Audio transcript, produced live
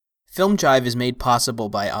Film Jive is made possible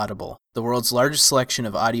by Audible, the world's largest selection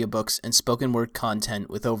of audiobooks and spoken word content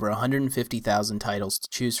with over 150,000 titles to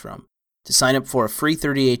choose from. To sign up for a free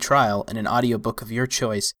 30-day trial and an audiobook of your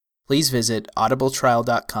choice, please visit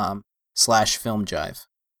audibletrial.com/filmjive.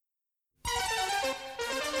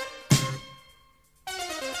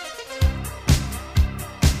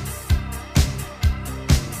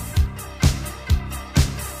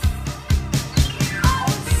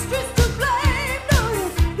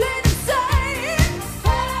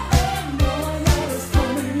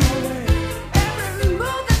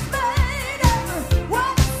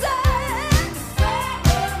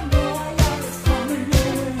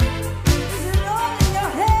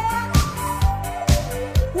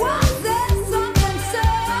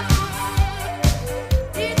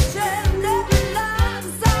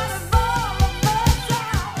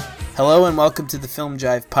 Hello and welcome to the Film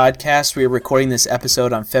Jive podcast. We are recording this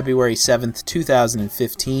episode on February 7th,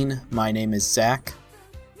 2015. My name is Zach.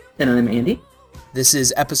 And I'm Andy. This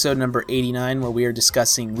is episode number 89, where we are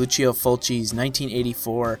discussing Lucio Fulci's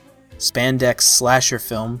 1984 spandex slasher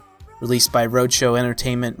film, released by Roadshow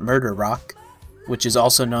Entertainment, Murder Rock, which is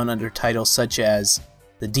also known under titles such as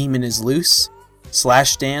The Demon is Loose,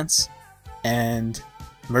 Slash Dance, and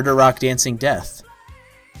Murder Rock Dancing Death.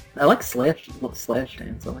 I like slash dance.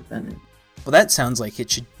 I like that name. Well, that sounds like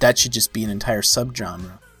that should just be an entire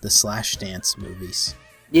subgenre, the slash dance movies.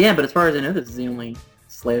 Yeah, but as far as I know, this is the only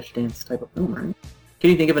slash dance type of film, right? Can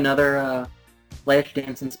you think of another slash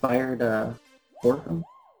dance inspired horror film?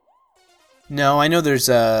 No, I know there's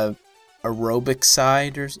a aerobic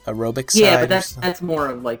side. Yeah, but that's more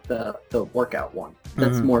of like the workout one.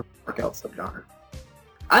 That's more workout subgenre.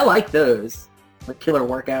 I like those, like Killer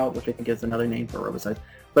Workout, which I think is another name for aerobicide.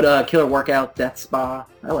 But Killer Workout, Death Spa,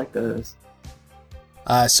 I like those.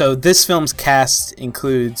 So this film's cast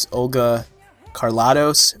includes Olga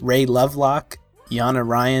Carlatos, Ray Lovelock, Yana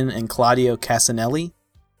Ryan, and Claudio Casanelli.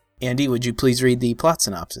 Andy, would you please read the plot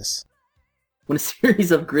synopsis? When a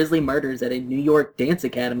series of grisly murders at a New York dance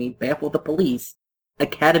academy baffle the police,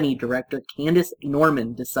 Academy director Candace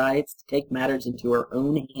Norman decides to take matters into her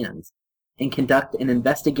own hands and conduct an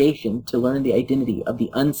investigation to learn the identity of the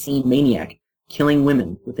unseen maniac killing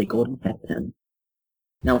women with a golden hat pen.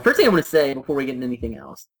 Now, first thing I want to say before we get into anything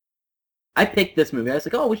else, I picked this movie. I was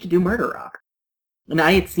like, oh, we should do Murder Rock. And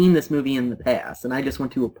I had seen this movie in the past, and I just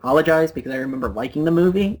want to apologize because I remember liking the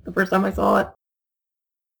movie the first time I saw it.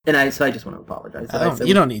 And so I just want to apologize.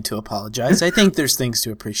 You don't need to apologize. I think there's things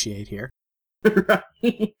to appreciate here.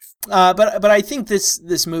 Right. But I think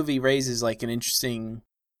this movie raises like an interesting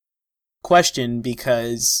question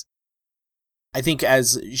because I think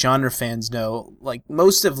as genre fans know, like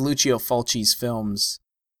most of Lucio Fulci's films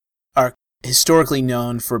are historically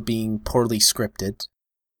known for being poorly scripted.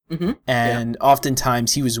 Mm-hmm. And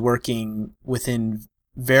oftentimes he was working within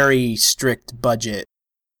very strict budget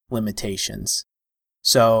limitations.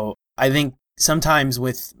 So I think sometimes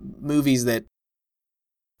with movies that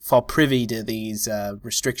fall privy to these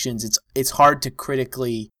restrictions, it's hard to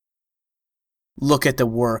critically look at the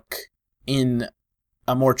work in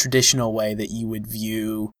a more traditional way that you would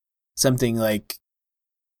view something like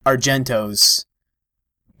Argento's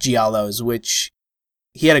Giallos, which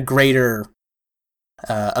he had a greater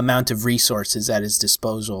amount of resources at his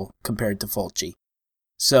disposal compared to Fulci.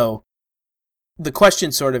 So the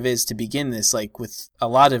question sort of is, to begin this, like with a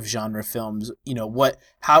lot of genre films, you know, what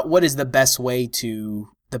is the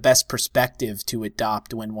best perspective to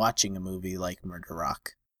adopt when watching a movie like Murder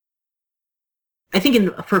Rock? I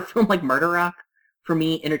think for a film like Murder Rock, for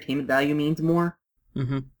me, entertainment value means more.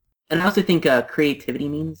 Mm-hmm. And I also think creativity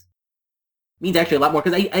means actually a lot more,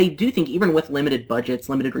 because I do think even with limited budgets,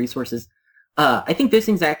 limited resources, I think those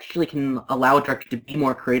things actually can allow a director to be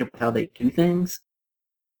more creative with how they do things.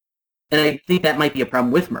 And I think that might be a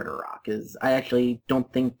problem with Murder Rock, is I actually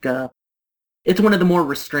don't think it's one of the more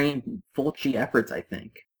restrained Fulci efforts, I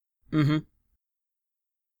think. Mm-hmm.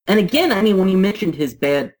 And again, I mean, when you mentioned the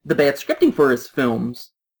bad scripting for his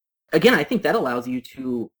films, again, I think that allows your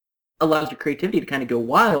creativity to kind of go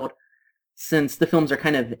wild, since the films are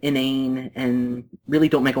kind of inane and really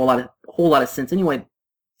don't make a whole lot of sense anyway.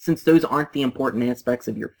 Since those aren't the important aspects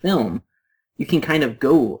of your film, you can kind of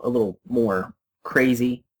go a little more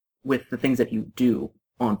crazy with the things that you do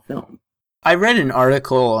on film. I read an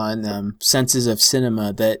article on Senses of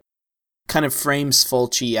Cinema that kind of frames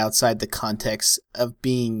Fulci outside the context of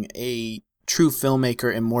being a true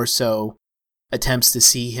filmmaker, and more so attempts to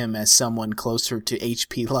see him as someone closer to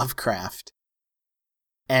H.P. Lovecraft,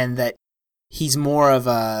 and that he's more of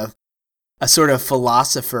a sort of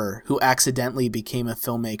philosopher who accidentally became a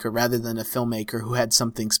filmmaker rather than a filmmaker who had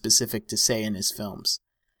something specific to say in his films.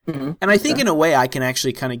 Mm-hmm. And I think in a way I can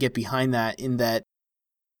actually kind of get behind that, in that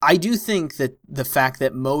I do think that the fact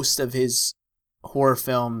that most of his horror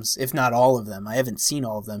films, if not all of them, I haven't seen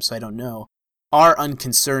all of them, so I don't know, are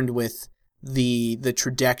unconcerned with the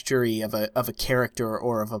trajectory of a character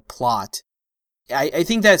or of a plot. I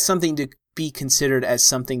think that's something to be considered as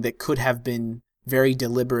something that could have been very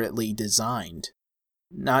deliberately designed,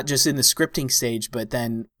 not just in the scripting stage, but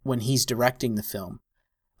then when he's directing the film.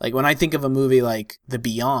 Like when I think of a movie like The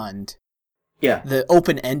Beyond, the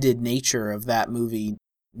open-ended nature of that movie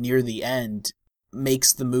near the end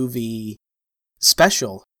makes the movie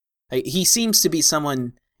special. Like, he seems to be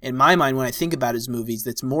someone, in my mind, when I think about his movies,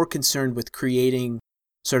 that's more concerned with creating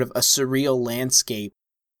sort of a surreal landscape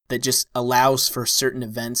that just allows for certain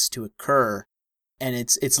events to occur. And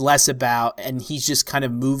it's less about, and he's just kind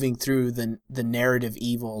of moving through the narrative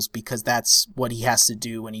evils because that's what he has to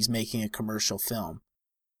do when he's making a commercial film.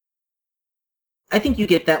 I think you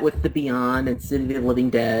get that with The Beyond and City of the Living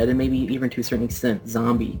Dead, and maybe even to a certain extent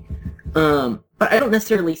Zombie. But I don't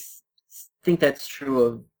necessarily think that's true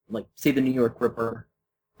of, like, say, The New York Ripper,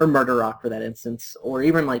 or Murder Rock for that instance, or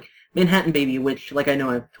even like Manhattan Baby, which, like I know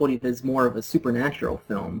I've told you, is more of a supernatural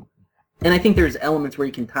film. And I think there's elements where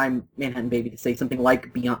you can tie Manhattan Baby to say something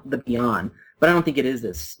like The Beyond, but I don't think it is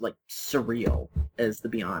this like surreal as The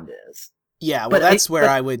Beyond is. Yeah, well, that's where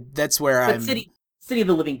City of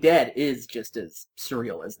the Living Dead is just as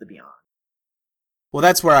surreal as The Beyond. Well,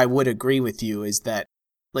 that's where I would agree with you, is that,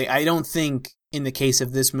 like, I don't think in the case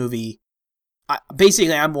of this movie,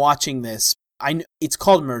 basically I'm watching this, it's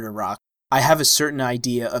called Murder Rock. I have a certain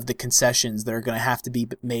idea of the concessions that are going to have to be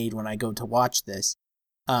made when I go to watch this.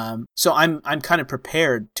 So I'm kind of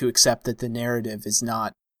prepared to accept that the narrative is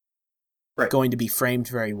not going to be framed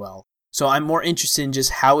very well. So I'm more interested in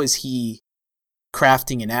just how is he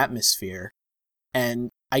crafting an atmosphere, and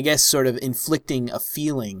I guess sort of inflicting a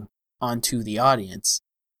feeling onto the audience.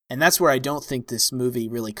 And that's where I don't think this movie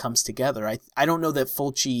really comes together. I don't know that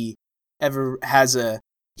Fulci ever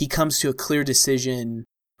he comes to a clear decision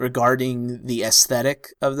regarding the aesthetic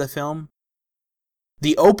of the film.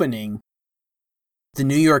 The opening, the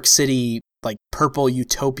New York City, like, purple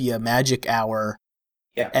utopia magic hour,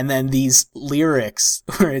 and then these lyrics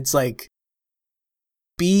where it's like,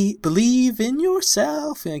 believe in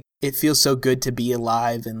yourself. And it feels so good to be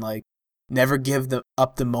alive, and like never give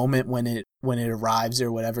up the moment when it arrives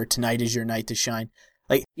or whatever. Tonight is your night to shine.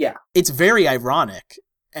 Like, it's very ironic,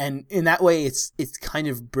 and in that way, it's kind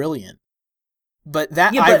of brilliant. But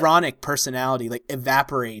that ironic personality like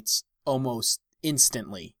evaporates almost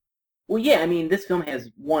instantly. Well, yeah, I mean, this film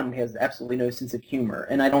has absolutely no sense of humor,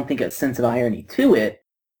 and I don't think a sense of irony to it.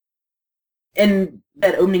 And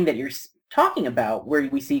that opening that you're talking about, where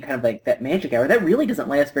we see kind of like that magic hour, that really doesn't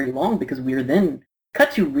last very long, because we are then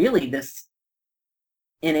cut to really this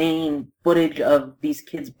inane footage of these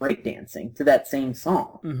kids breakdancing to that same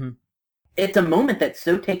song. Mm-hmm. It's a moment that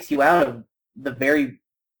so takes you out of the very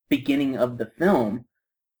beginning of the film,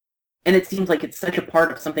 and it seems like it's such a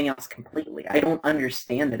part of something else completely. I don't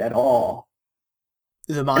understand it at all.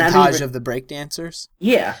 The montage of the breakdancers?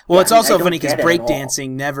 Yeah. Well, it's also funny because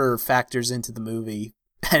breakdancing never factors into the movie.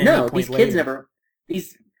 No, these kids never.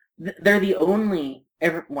 They're the only I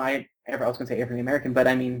was going to say African American, but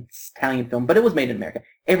I mean it's Italian film, but it was made in America.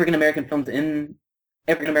 African American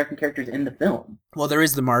characters in the film. Well, there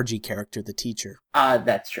is the Margie character, the teacher.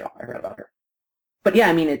 That's true. I read about her. But yeah,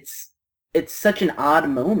 I mean it's such an odd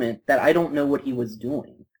moment that I don't know what he was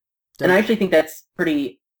doing, and I actually think that's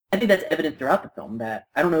evident throughout the film that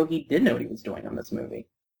I don't know if he did know what he was doing on this movie.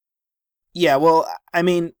 Yeah, well, I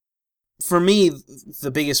mean, for me,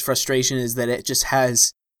 the biggest frustration is that it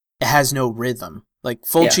has no rhythm. Like,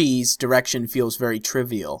 Fulci's direction feels very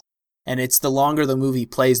trivial, and it's the longer the movie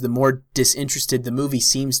plays, the more disinterested the movie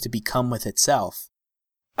seems to become with itself.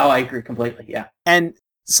 Oh, I agree completely, yeah. And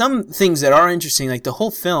some things that are interesting, like the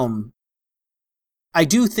whole film, I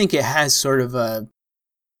do think it has sort of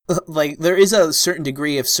like, there is a certain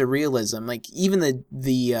degree of surrealism. Like, even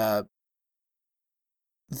the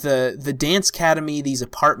dance academy, these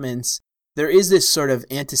apartments, there is this sort of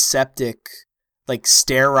antiseptic, like,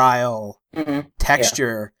 sterile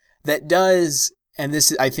texture that does, and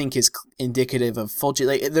this I think is indicative of Fulci,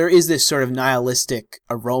 like, there is this sort of nihilistic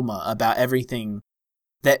aroma about everything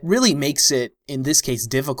that really makes it, in this case,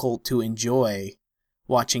 difficult to enjoy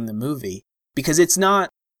watching the movie. Because it's not,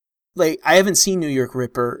 like, I haven't seen New York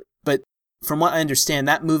Ripper, but from what I understand,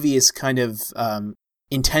 that movie is kind of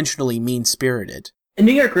intentionally mean-spirited. And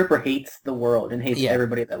New York Ripper hates the world and hates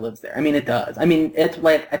everybody that lives there. I mean, it does. I mean, it's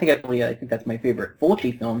like, I think that's my favorite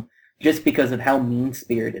Fulci film, just because of how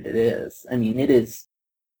mean-spirited it is. I mean, it is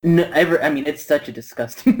No, I mean, it's such a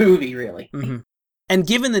disgusting movie, really. Mm-hmm. And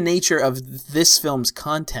given the nature of this film's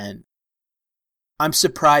content, I'm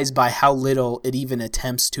surprised by how little it even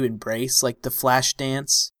attempts to embrace, like, the flash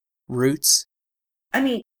dance roots. I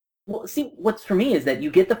mean, well, see, what's for me is that you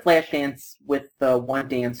get the flash dance with the one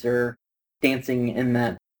dancer dancing in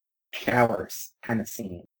that showers kind of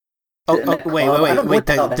scene. Wait,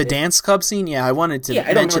 the dance club scene? Yeah, I wanted to mention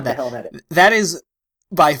I don't know what that. The hell that is. That is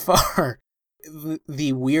by far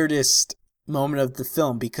the weirdest moment of the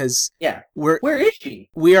film, because where is she?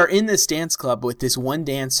 We are in this dance club with this one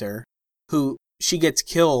dancer who she gets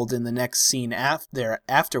killed in the next scene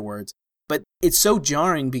afterwards. But it's so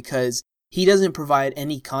jarring because he doesn't provide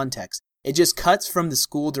any context. It just cuts from the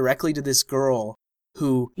school directly to this girl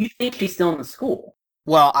who... You think she's still in the school?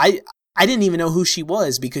 Well, I didn't even know who she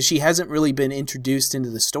was because she hasn't really been introduced into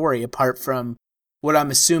the story apart from what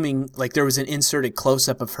I'm assuming, like, there was an inserted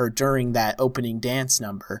close-up of her during that opening dance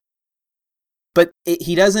number. But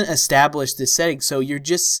he doesn't establish this setting, so you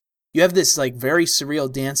have this, like, very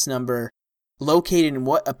surreal dance number located in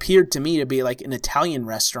what appeared to me to be like an Italian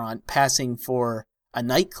restaurant passing for a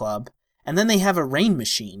nightclub, and then they have a rain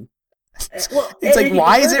machine. Well, it's like,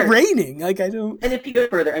 why is it raining? Like, I don't... And if you go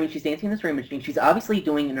further, I mean, she's dancing in this rain machine. She's obviously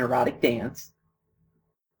doing an erotic dance.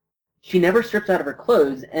 She never strips out of her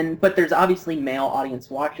clothes, but there's obviously male audience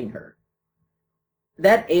watching her.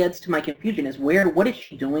 That adds to my confusion, is what is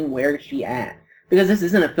she doing? Where is she at? Because this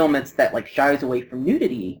isn't a film that like shies away from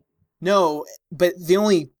nudity. No, but the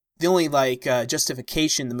only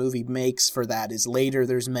justification the movie makes for that is later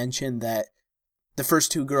there's mention that the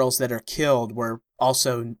first two girls that are killed were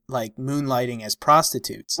also, like, moonlighting as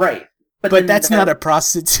prostitutes. Right. But that's not a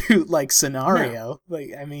prostitute, like, scenario. No.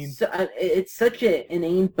 Like, I mean... So, it's such an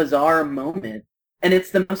inane, bizarre moment, and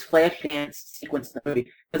it's the most flash dance sequence in the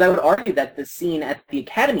movie. Because I would argue that the scene at the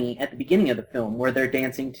academy at the beginning of the film, where they're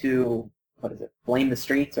dancing to, what is it, Blame the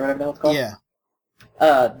Streets, or whatever that was called? Yeah.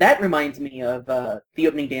 That reminds me of the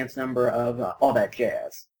opening dance number of All That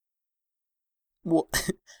Jazz. Well,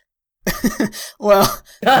 well,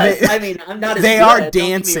 I mean, I'm not. They are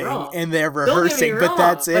dancing and they're rehearsing, but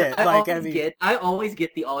that's it. I always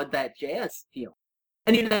get the All That Jazz feel,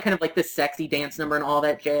 and you know, kind of like the sexy dance number and All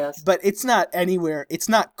That Jazz. But it's not anywhere. It's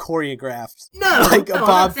not choreographed. No, like a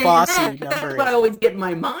Bob Fosse number. That's what I always get in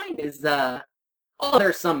my mind is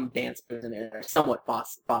there's some dance moves in there that are somewhat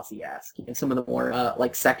Fosse-esque. You know, some of the more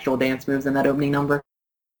like sexual dance moves in that opening number.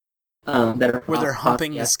 That are where they're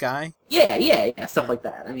humping the sky. Yeah, stuff like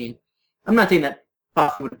that. I mean, I'm not saying that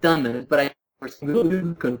Fosse would have done those, but I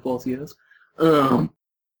kind of Fosse-esque.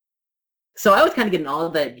 So I was kind of getting all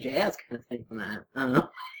of that jazz kind of thing from that.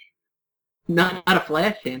 Not a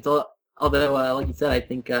flash dance, although, like you said, I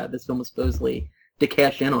think this film was supposedly to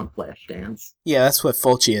cash in on Flashdance. Yeah, that's what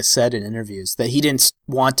Fulci has said in interviews, that he didn't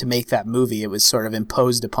want to make that movie. It was sort of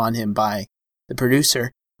imposed upon him by the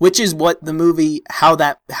producer, which is what the movie, how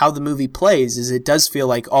the movie plays, is it does feel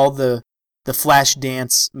like all the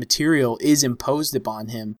Flashdance material is imposed upon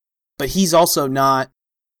him, but he's also not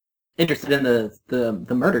interested in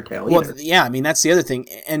the murder tale either. Well, yeah, I mean, that's the other thing.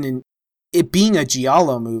 And in it being a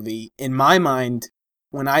giallo movie, in my mind,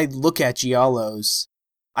 when I look at giallos,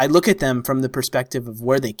 I look at them from the perspective of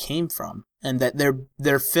where they came from, and that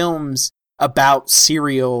they're films about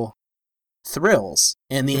serial thrills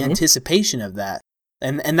and the anticipation of that.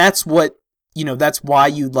 And that's what, that's why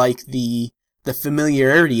you like the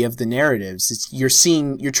familiarity of the narratives. You're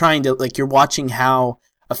watching how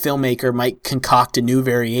a filmmaker might concoct a new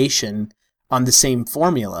variation on the same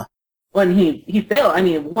formula. When he failed, I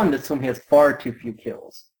mean, one, this film has far too few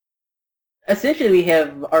kills. Essentially, we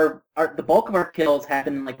have the bulk of our kills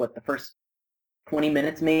happen in the first 20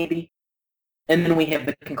 minutes maybe, and then we have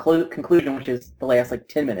the conclusion, which is the last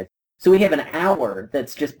 10 minutes. So we have an hour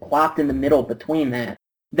that's just plopped in the middle between that.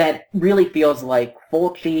 That really feels like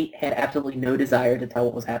Fulci had absolutely no desire to tell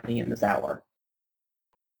what was happening in this hour.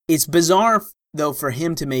 It's bizarre though for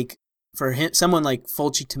someone like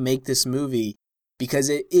Fulci to make this movie, because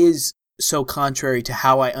it is so contrary to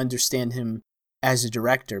how I understand him as a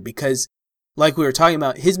director, because like we were talking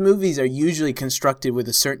about, his movies are usually constructed with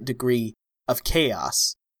a certain degree of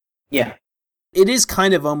chaos. Yeah. It is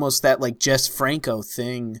kind of almost that Jess Franco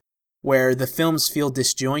thing where the films feel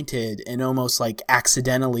disjointed and almost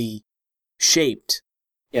accidentally shaped.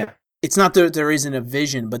 Yeah. It's not that there isn't a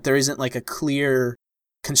vision, but there isn't a clear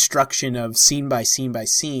construction of scene by scene by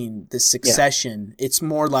scene, the succession. Yeah. It's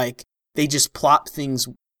more like they just plot things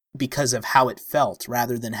because of how it felt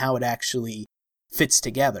rather than how it actually fits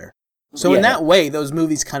together. So in that way, those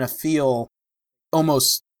movies kind of feel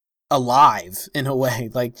almost alive in a way,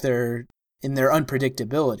 like they're in their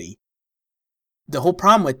unpredictability. the whole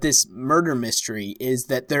problem with this murder mystery is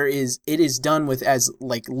that it is done with as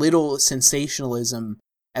like little sensationalism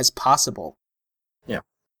as possible. Yeah.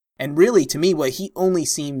 And really, to me, what he only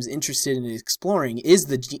seems interested in exploring is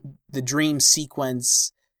the dream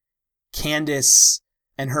sequence, Candace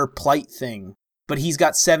and her plight thing. But he's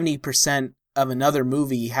got 70% of another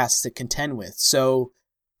movie he has to contend with. So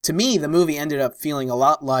to me, the movie ended up feeling a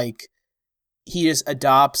lot like he just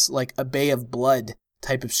adopts like a Bay of Blood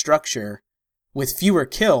type of structure with fewer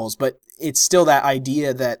kills, but it's still that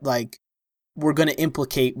idea that like we're going to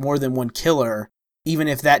implicate more than one killer, even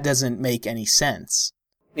if that doesn't make any sense.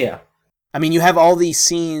 Yeah. I mean, you have all these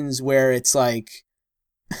scenes where it's like,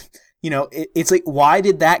 you know, it's like, why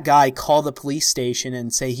did that guy call the police station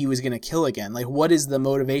and say he was going to kill again? Like, what is the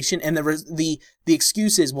motivation? And the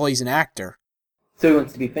excuse is, well, he's an actor. So he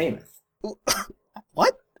wants to be famous.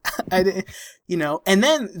 What? You know, and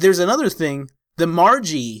then there's another thing, the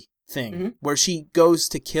Margie thing, where she goes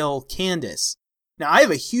to kill Candace. Now, I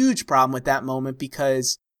have a huge problem with that moment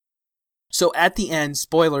because, so at the end,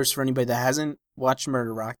 spoilers for anybody that hasn't watched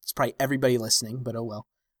Murder Rock, it's probably everybody listening, but oh well.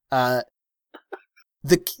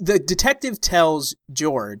 The detective tells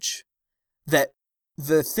George that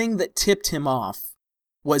the thing that tipped him off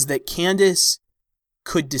was that Candace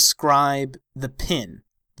could describe the pin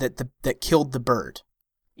that killed the bird.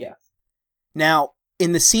 Yes. Now,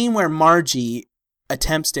 in the scene where Margie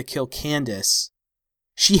attempts to kill Candace,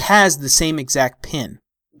 she has the same exact pin.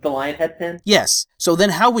 The lion head pin? Yes. So then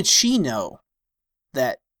how would she know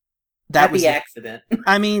that was the accident?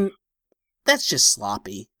 I mean, that's just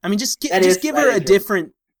sloppy. I mean, just give her a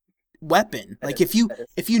different weapon. Like if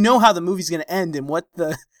you know how the movie's going to end and what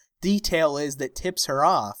the detail is that tips her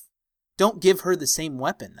off, don't give her the same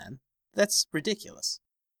weapon then. That's ridiculous.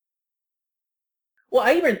 Well,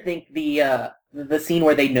 I even think the scene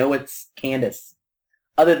where they know it's Candace,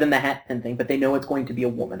 other than the hat pin thing, but they know it's going to be a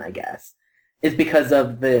woman, I guess, is because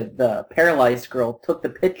of the paralyzed girl took the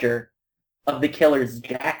picture of the killer's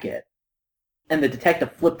jacket, and the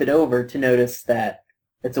detective flipped it over to notice that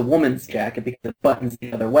it's a woman's jacket because the button's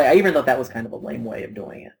the other way. I even thought that was kind of a lame way of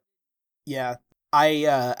doing it. Yeah, I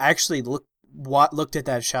actually looked at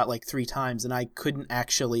that shot like 3 times, and I couldn't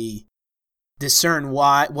actually discern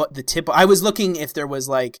what the tip. I was looking if there was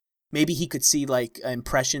like maybe he could see like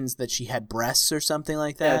impressions that she had breasts or something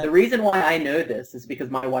like that. Yeah, the reason why I know this is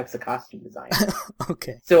because my wife's a costume designer.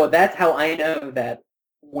 Okay. So that's how I know that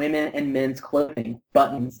women and men's clothing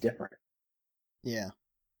buttons different. Yeah.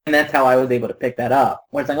 And that's how I was able to pick that up.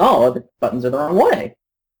 Where it's like, oh, the buttons are the wrong way.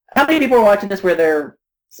 How many people are watching this where their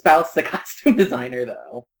spouse is a costume designer,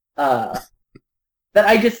 though? That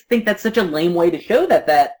I just think that's such a lame way to show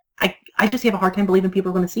that I just have a hard time believing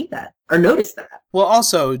people are going to see that or notice that. Well,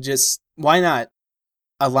 also, just why not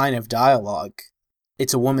a line of dialogue?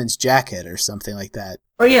 It's a woman's jacket or something like that.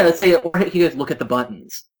 Or yeah, let's say he goes, look at the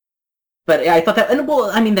buttons. But I thought that, and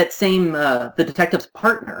well, I mean, that same, the detective's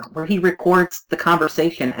partner, where he records the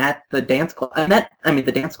conversation at the dance club,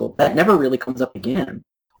 the dance school, that never really comes up again.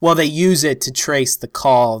 Well, they use it to trace the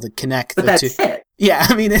call, to connect but the two. But that's it. Yeah,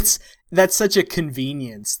 I mean, that's such a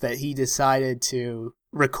convenience that he decided to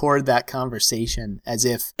record that conversation as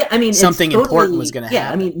if something important was going to happen.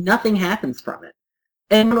 Yeah, I mean, nothing happens from it.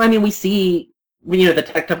 And, I mean, we see, the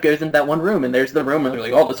detective goes into that one room, and there's the room, and they're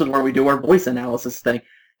like, oh, this is where we do our voice analysis thing.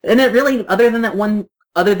 And it really, other than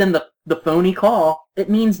the phony call, it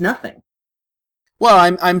means nothing.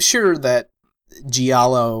 Well, I'm sure that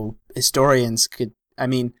Giallo historians could, I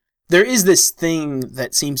mean, there is this thing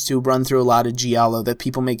that seems to run through a lot of Giallo that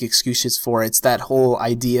people make excuses for. It's that whole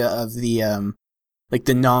idea of the,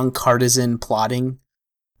 the non-partisan plotting.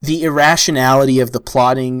 The irrationality of the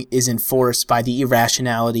plotting is enforced by the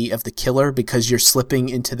irrationality of the killer because you're slipping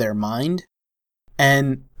into their mind.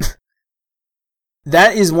 And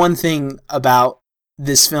that is one thing about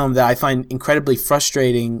this film that I find incredibly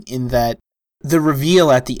frustrating, in that the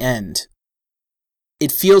reveal at the end,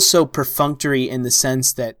 it feels so perfunctory in the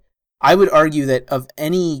sense that I would argue that of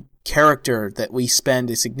any character that we spend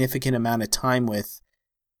a significant amount of time with,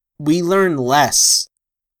 we learn less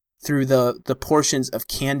through the portions of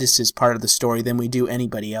Candace's part of the story than we do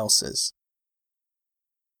anybody else's.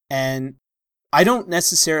 And I don't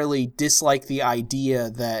necessarily dislike the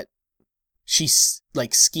idea that she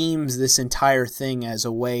schemes this entire thing as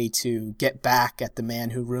a way to get back at the man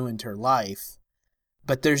who ruined her life,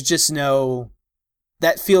 but there's just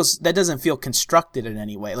that doesn't feel constructed in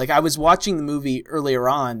any way. Like, I was watching the movie earlier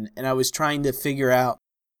on, and I was trying to figure out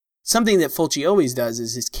something that Fulci always does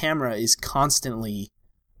is his camera is constantly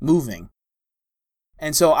moving.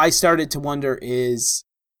 And so I started to wonder, is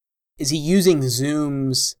he using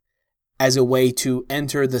zooms as a way to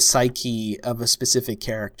enter the psyche of a specific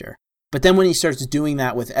character. But then when he starts doing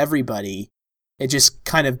that with everybody, it just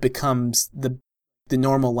kind of becomes the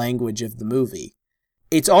normal language of the movie.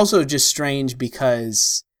 It's also just strange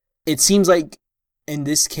because it seems like in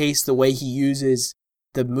this case, the way he uses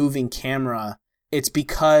the moving camera, it's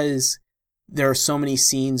because there are so many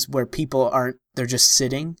scenes where people they're just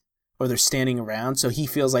sitting or they're standing around. So he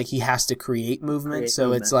feels like he has to create movement.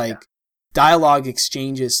 It's like dialogue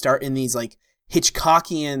exchanges start in these like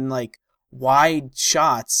Hitchcockian, like wide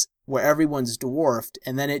shots where everyone's dwarfed,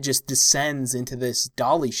 and then it just descends into this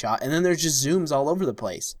dolly shot, and then there's just zooms all over the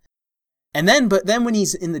place. But then when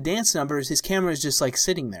he's in the dance numbers, his camera is just like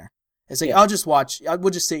sitting there. It's like, we'll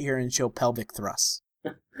just sit here and show pelvic thrusts.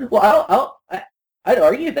 Well, I'd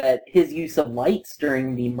argue that his use of lights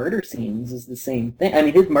during the murder scenes is the same thing. I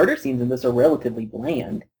mean, his murder scenes in this are relatively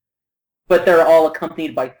bland, but they're all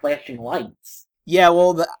accompanied by flashing lights. Yeah,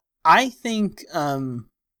 well, I think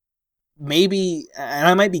maybe, and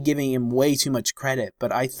I might be giving him way too much credit,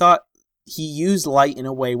 but I thought he used light in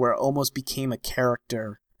a way where it almost became a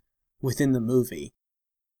character within the movie.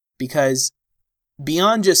 Because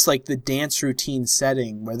beyond just like the dance routine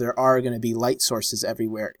setting where there are going to be light sources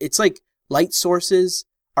everywhere, it's like light sources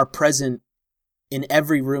are present in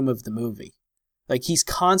every room of the movie. Like he's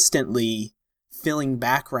constantly filling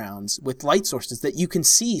backgrounds with light sources that you can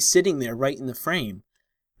see sitting there right in the frame.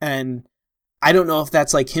 And I don't know if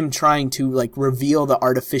that's like him trying to like reveal the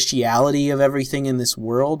artificiality of everything in this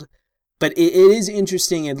world, but it is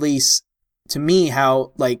interesting, at least to me,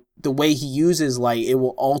 how like the way he uses light, it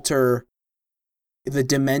will alter the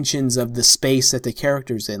dimensions of the space that the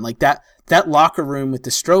character's in. Like that locker room with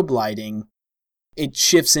the strobe lighting, it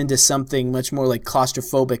shifts into something much more like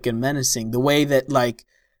claustrophobic and menacing. The way that like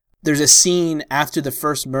there's a scene after the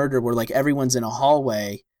first murder where like everyone's in a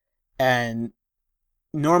hallway, and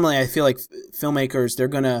normally I feel like filmmakers, they're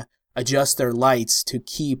going to adjust their lights to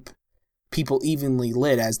keep people evenly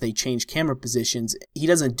lit as they change camera positions. He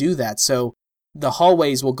doesn't do that. So the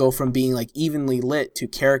hallways will go from being like evenly lit to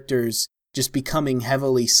characters just becoming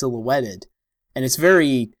heavily silhouetted. And it's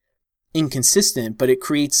very inconsistent, but it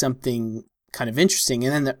creates something kind of interesting.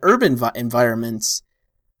 And then the urban environments,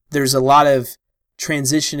 there's a lot of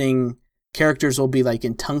transitioning. Characters will be like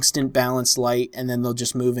in tungsten balanced light, and then they'll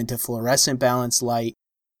just move into fluorescent balanced light.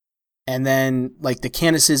 And then like the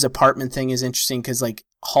Candace's apartment thing is interesting because like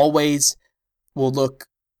hallways will look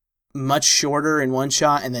much shorter in one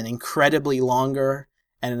shot and then incredibly longer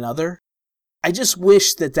in another. I just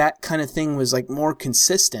wish that kind of thing was like more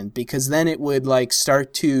consistent, because then it would like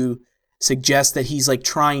start to suggest that he's like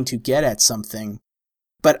trying to get at something.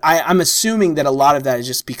 But I'm assuming that a lot of that is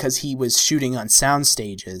just because he was shooting on sound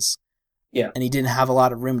stages. Yeah. And he didn't have a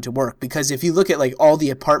lot of room to work. Because if you look at like all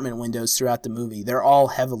the apartment windows throughout the movie, they're all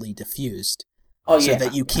heavily diffused. Oh, so yeah.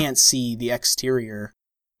 that you can't see the exterior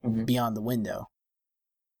beyond the window.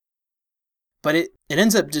 But it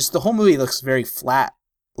ends up just, the whole movie looks very flatly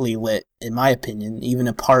lit, in my opinion, even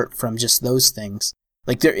apart from just those things.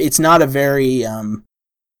 Like it's not a very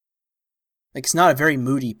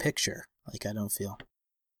moody picture. Like I don't feel.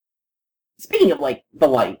 Speaking of like the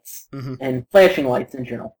lights and flashing lights in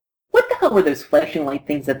general, what the hell were those flashing light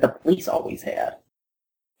things that the police always had?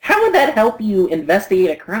 How would that help you investigate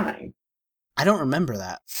a crime? I don't remember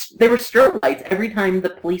that. They were strobe lights. Every time the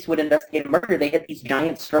police would investigate a murder, they had these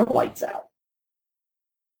giant strobe lights out.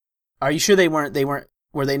 Are you sure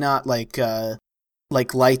were they not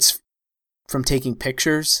like lights from taking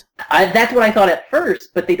pictures? That's what I thought at first,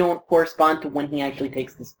 but they don't correspond to when he actually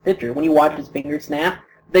takes this picture. When you watch his finger snap,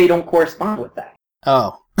 they don't correspond with that.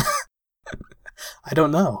 Oh. I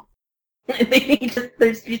don't know.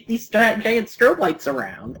 There's just these giant strobe lights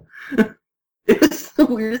around. It was the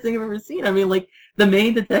weirdest thing I've ever seen. I mean, like, the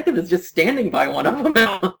main detective is just standing by one of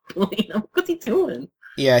them. What's he doing?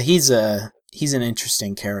 Yeah, he's an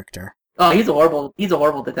interesting character. Oh, he's a horrible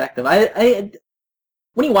detective.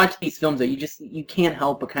 When you watch these films, though, you can't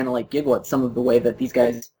help but kind of like giggle at some of the way that these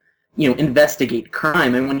guys, investigate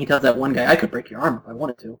crime. And when he tells that one guy, "I could break your arm if I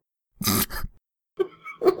wanted to."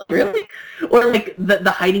 Really? Or like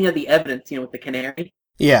the hiding of the evidence, with the canary.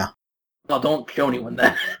 Yeah. Well, don't show anyone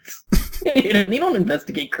that. You don't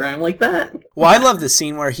investigate crime like that. Well, I love the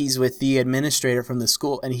scene where he's with the administrator from the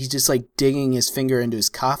school, and he's just like digging his finger into his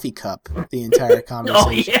coffee cup the entire conversation.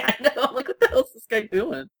 Oh yeah, I know. Like, what the hell is this guy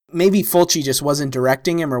doing? Maybe Fulci just wasn't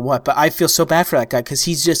directing him or what, but I feel so bad for that guy because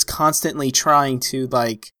he's just constantly trying to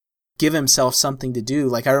like give himself something to do.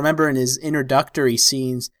 Like I remember in his introductory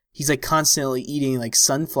scenes, he's like constantly eating like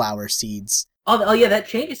sunflower seeds. Oh yeah, that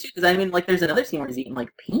changes too. Because I mean, like, there's another scene where he's eating like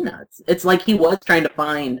peanuts. It's like he was trying to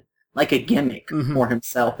find like a gimmick Mm-hmm. for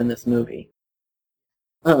himself in this movie.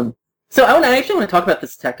 So I actually want to talk about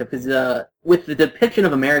this detective because with the depiction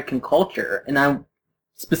of American culture, and I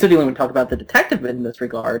specifically want to talk about the detective in this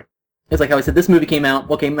regard, is like how I said this movie came out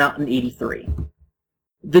in '83.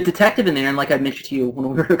 The detective in there, and like I mentioned to you when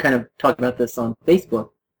we were kind of talking about this on Facebook,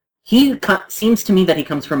 seems to me that he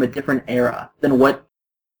comes from a different era than what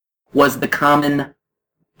was the common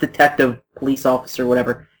detective, police officer,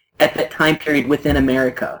 whatever, at that time period within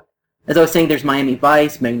America. As I was saying, there's Miami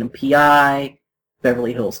Vice, Magnum P.I.,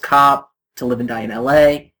 Beverly Hills Cop, To Live and Die in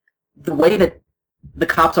L.A. The way that the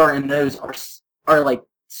cops are in those are like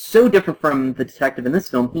so different from the detective in this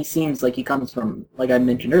film. He seems like he comes from, like I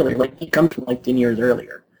mentioned earlier, like he comes from like 10 years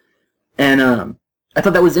earlier. And I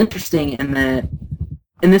thought that was interesting in that,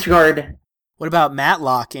 in this regard... What about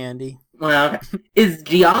Matlock, Andy? Well, okay. Is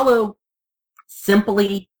Giallo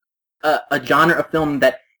simply a genre of film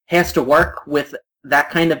that has to work with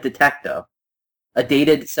that kind of detective, a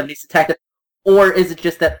dated 70s detective, or is it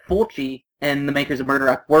just that Fulci and the makers of Murder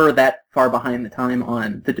Rock were that far behind the time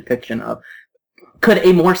on the depiction of... Could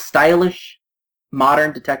a more stylish,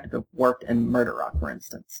 modern detective have worked in Murder Rock, for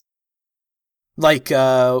instance? Like,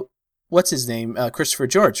 what's his name? Christopher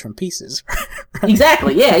George from Pieces.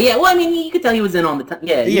 Exactly, yeah. Well, I mean, you could tell he was in on the time.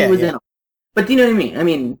 Yeah, he was in on. But do you know what I mean? I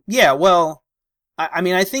mean... Yeah, well,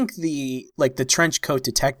 I think the trench coat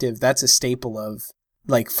detective, that's a staple of,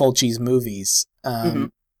 like, Fulci's movies. Mm-hmm.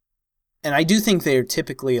 And I do think they're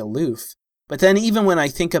typically aloof. But then even when I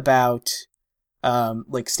think about,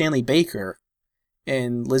 like, Stanley Baker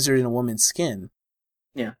in Lizard in a Woman's Skin,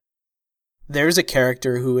 yeah, there's a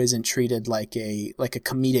character who isn't treated like a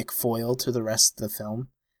comedic foil to the rest of the film.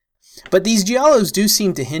 But these giallos do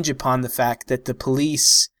seem to hinge upon the fact that the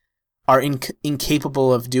police are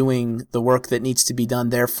incapable of doing the work that needs to be done.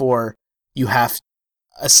 Therefore, you have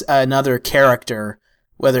another character,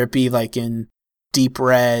 whether it be like in Deep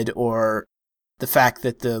Red or the fact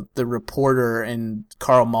that the reporter and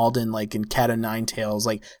Carl Malden, like in Cat o' Nine Tails,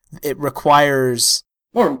 like it requires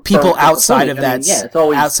people outside of that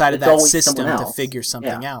system to figure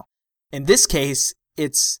something out. In this case,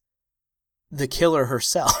 it's the killer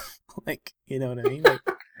herself. Like, you know what I mean? Like,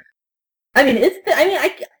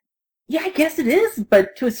 I guess it is,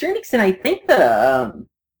 but to a certain extent, I think the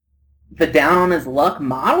down on his luck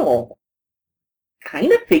model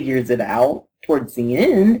kind of figures it out towards the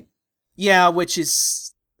end. Yeah, which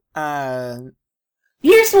is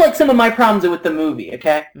here's like some of my problems with the movie.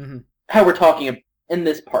 Okay, mm-hmm. How we're talking in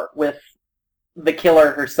this part with the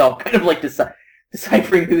killer herself, kind of like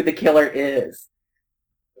deciphering who the killer is.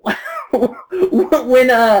 When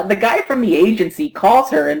the guy from the agency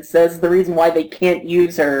calls her and says the reason why they can't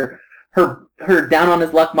use her down on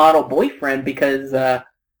his luck model boyfriend because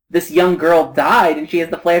this young girl died, and she has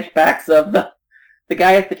the flashbacks of the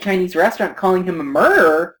guy at the Chinese restaurant calling him a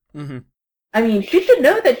murderer. Mm-hmm. I mean, she should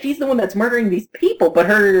know that she's the one that's murdering these people, but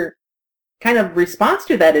her kind of response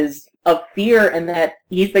to that is of fear, and that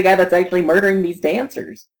he's the guy that's actually murdering these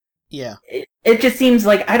dancers. Yeah, it just seems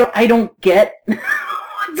like I don't get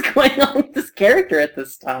what's going on with this character at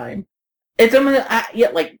this time. It's almost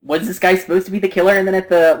like, was this guy supposed to be the killer? And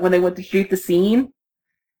then when they went to shoot the scene,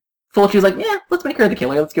 Fulci was like, "Yeah, let's make her the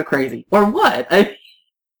killer. Let's go crazy." Or what?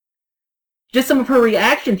 Just some of her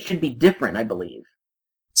reactions should be different, I believe.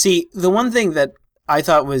 See, the one thing that I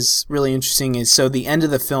thought was really interesting is, so the end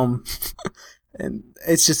of the film, and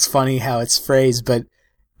it's just funny how it's phrased, but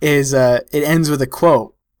is it ends with a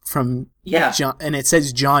quote from John, and it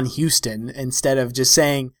says John Huston instead of just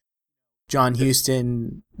saying John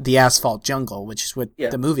Huston, The Asphalt Jungle, which is what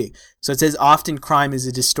the movie. So it says, often crime is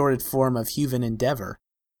a distorted form of human endeavor.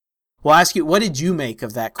 Well, I'll ask you, what did you make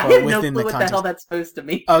of that quote within the context? I have no clue what the hell that's supposed to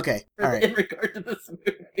mean. Okay, all right. In regard to this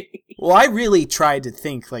movie. Well, I really tried to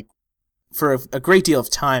think, like, for a great deal of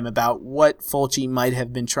time about what Fulci might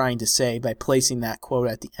have been trying to say by placing that quote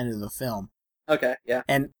at the end of the film. Okay, yeah.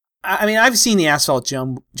 And, I mean, I've seen The Asphalt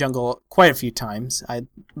Jungle quite a few times. I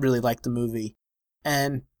really like the movie.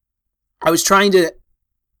 And I was trying to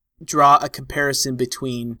draw a comparison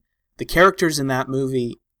between the characters in that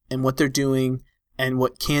movie and what they're doing and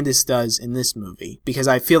what Candace does in this movie, because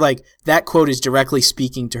I feel like that quote is directly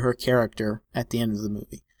speaking to her character at the end of the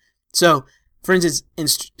movie. So, for instance, in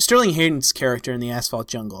Sterling Hayden's character in The Asphalt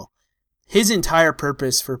Jungle, his entire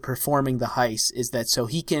purpose for performing the heist is that so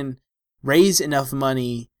he can raise enough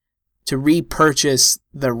money to repurchase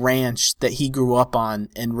the ranch that he grew up on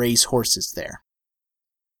and raise horses there.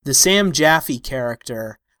 The Sam Jaffe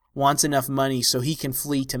character wants enough money so he can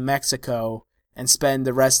flee to Mexico and spend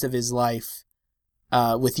the rest of his life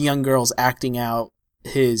with young girls acting out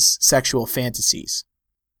his sexual fantasies.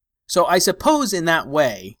 So I suppose in that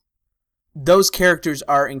way, those characters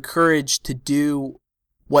are encouraged to do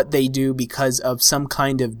what they do because of some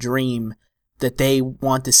kind of dream that they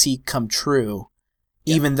want to see come true,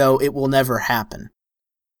 even though it will never happen.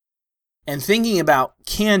 And thinking about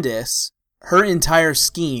Candace, her entire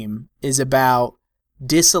scheme is about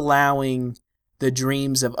disallowing the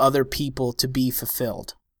dreams of other people to be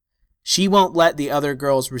fulfilled. She won't let the other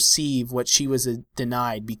girls receive what she was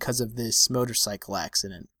denied because of this motorcycle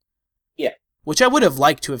accident. Yeah. Which I would have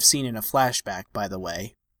liked to have seen in a flashback, by the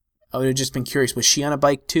way. I would have just been curious, was she on a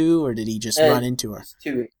bike too, or did he just run into her?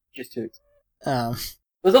 Just two. It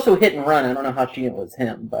was also hit and run. I don't know how it was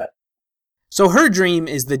him, but... So her dream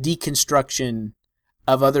is the deconstruction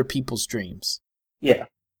of other people's dreams. Yeah.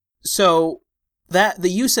 So the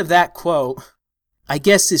use of that quote, I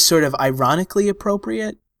guess, is sort of ironically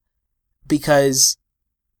appropriate, because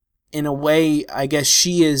in a way, I guess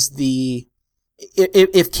she is the...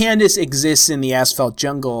 If Candace exists in the asphalt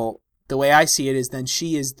jungle, the way I see it is then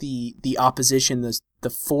she is the opposition, the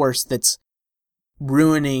force that's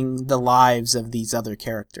ruining the lives of these other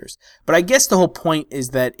characters. But I guess the whole point is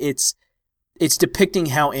that it's depicting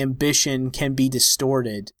how ambition can be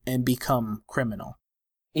distorted and become criminal.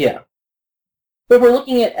 Yeah. But if we're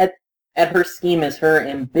looking at her scheme as her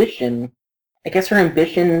ambition, I guess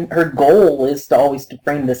her goal is to always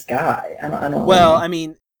frame this guy. I don't Well, know. I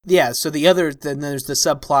mean, yeah, so then there's the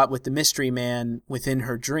subplot with the mystery man within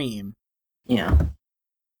her dream. Yeah.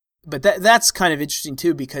 But that's kind of interesting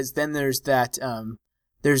too, because then there's that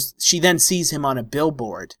she then sees him on a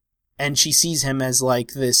billboard, and she sees him as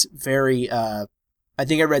like this very I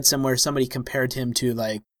think I read somewhere somebody compared him to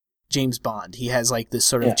like James Bond. He has like this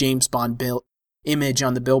sort of James Bond image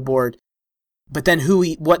on the billboard, but then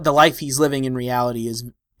what the life he's living in reality is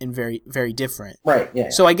very, very different. Right. Yeah.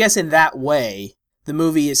 So I guess in that way, the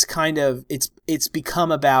movie is kind of it's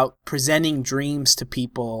become about presenting dreams to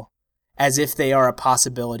people as if they are a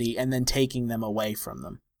possibility and then taking them away from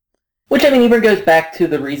them. Which, I mean, even goes back to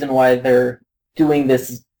the reason why they're doing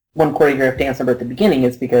this one choreographed dance number at the beginning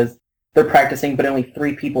is because they're practicing, but only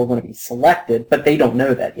 3 people are going to be selected, but they don't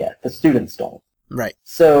know that yet. The students don't. Right.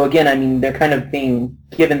 So, again, I mean, they're kind of being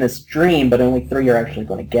given this dream, but only 3 are actually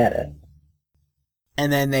going to get it.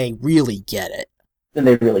 And then they really get it. Then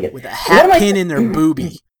they really get it. With a hat pin in their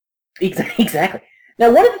boobie. Exactly.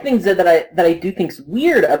 Now, one of the things that I do think is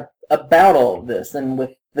weird about all of this, and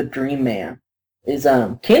with the Dream Man, is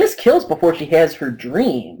Candace kills before she has her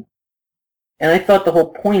dream. And I thought the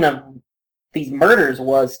whole point of these murders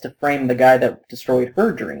was to frame the guy that destroyed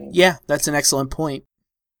her dream. Yeah, that's an excellent point.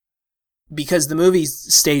 Because the movie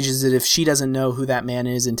stages it if she doesn't know who that man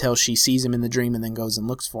is until she sees him in the dream and then goes and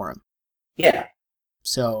looks for him. Yeah.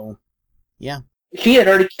 So, yeah. She had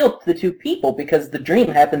already killed the 2 people because the dream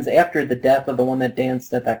happens after the death of the one that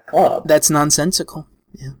danced at that club. That's nonsensical.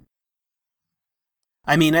 Yeah.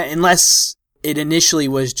 I mean, unless it initially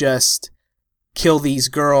was just kill these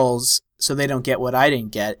girls so they don't get what I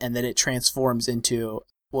didn't get, and then it transforms into,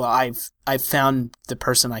 well, I've found the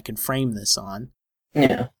person I can frame this on.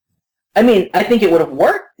 Yeah. I mean, I think it would have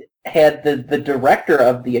worked had the director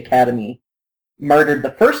of the academy murdered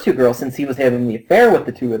the first 2 girls since he was having the affair with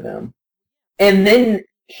the 2 of them. And then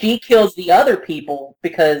she kills the other people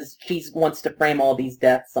because she wants to frame all these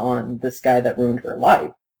deaths on this guy that ruined her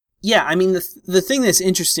life. Yeah, I mean, the thing that's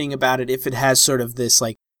interesting about it, if it has sort of this,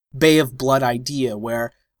 like, Bay of Blood idea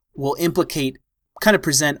where we'll kind of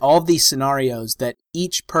present all of these scenarios that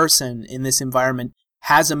each person in this environment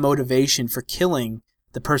has a motivation for killing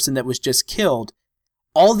the person that was just killed,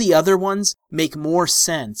 all the other ones make more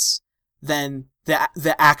sense than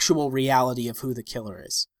the actual reality of who the killer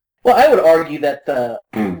is. Well, I would argue that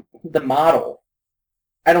the model,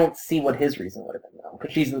 I don't see what his reason would have been, though,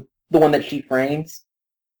 because she's the one that she frames.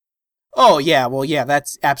 Oh, yeah, well, yeah,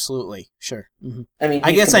 that's absolutely, sure. Mm-hmm.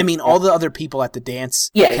 I guess I mean all the other people at the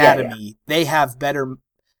dance academy, they have better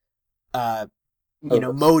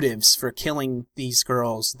motives for killing these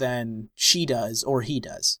girls than she does or he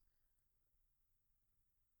does.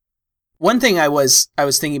 One thing I was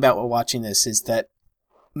thinking about while watching this is that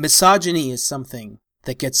misogyny is something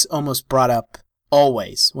that gets almost brought up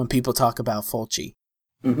always when people talk about Fulci.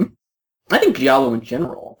 Mm-hmm. I think Giallo in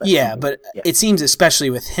general. Yeah, but it seems especially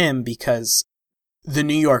with him because the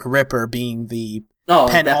New York Ripper being the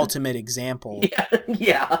penultimate example.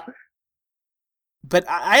 Yeah. But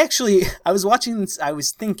I was watching this, I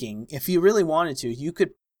was thinking, if you really wanted to, you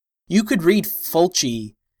could read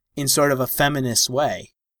Fulci in sort of a feminist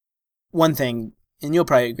way. One thing, and you'll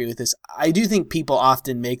probably agree with this, I do think people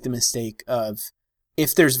often make the mistake of,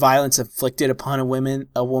 if there's violence inflicted upon a woman,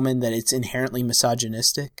 that it's inherently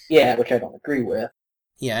misogynistic. Yeah, which I don't agree with.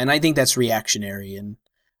 Yeah, and I think that's reactionary, and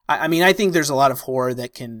I mean, I think there's a lot of horror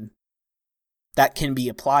that can be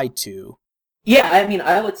applied to. Yeah, I mean,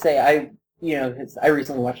 I would say I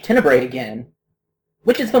recently watched Tenebrae again,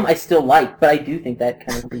 which is a film I still like, but I do think that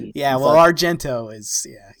kind of Yeah, well, Argento is,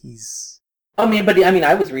 he's... I mean,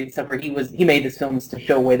 I was reading stuff where he made this film to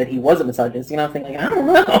show a way that he was a misogynist, you know, I'm thinking, like, I don't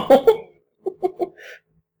know.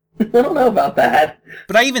 I don't know about that.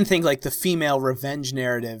 But I even think, like, the female revenge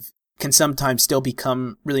narrative can sometimes still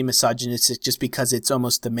become really misogynistic just because it's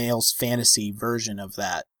almost the male's fantasy version of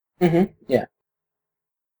that. Mm-hmm, yeah.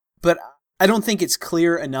 But I don't think it's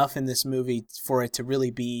clear enough in this movie for it to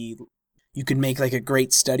really be... You could make, like, a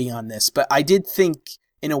great study on this. But I did think,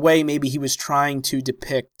 in a way, maybe he was trying to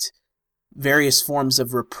depict various forms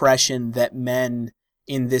of repression that men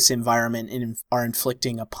in this environment are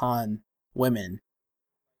inflicting upon women.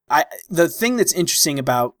 The thing that's interesting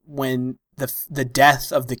about when the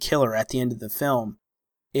death of the killer at the end of the film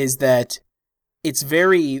is that it's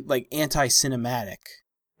very, like, anti-cinematic.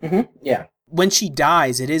 Mm-hmm. Yeah. When she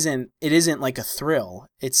dies, it isn't like a thrill.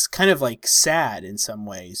 It's kind of like sad in some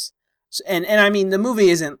ways. And I mean, the movie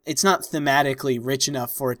it's not thematically rich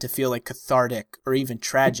enough for it to feel like cathartic or even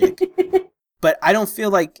tragic. But I don't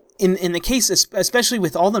feel like, in the case, especially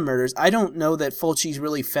with all the murders, I don't know that Fulci's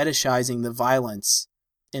really fetishizing the violence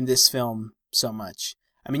in this film so much.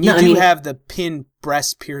 I mean, you have the pin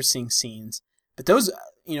breast piercing scenes, but those,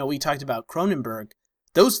 we talked about Cronenberg,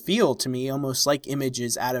 those feel to me almost like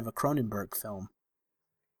images out of a Cronenberg film.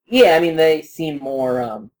 Yeah, I mean, they seem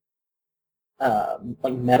more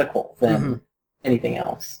like medical than anything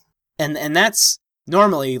else. And that's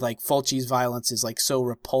normally, like, Fulci's violence is, like, so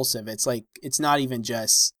repulsive. It's like, it's not even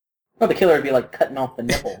just... Well, the killer would be, like, cutting off the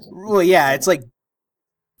nipples. Well, yeah, it's like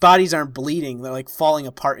bodies aren't bleeding. They're, like, falling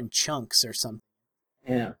apart in chunks or something.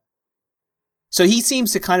 Yeah. So he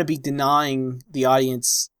seems to kind of be denying the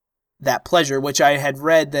audience that pleasure, which I had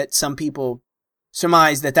read that some people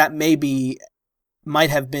surmise that might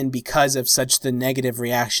have been because of such the negative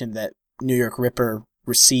reaction that New York Ripper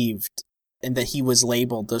received, and that he was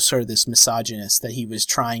labeled as sort of this misogynist, that he was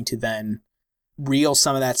trying to then reel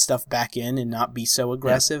some of that stuff back in and not be so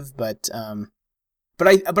aggressive. Yeah. But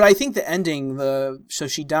I think the ending, so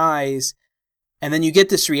she dies, and then you get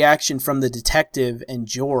this reaction from the detective and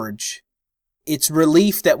George. It's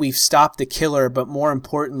relief that we've stopped the killer, but more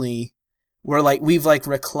importantly, we've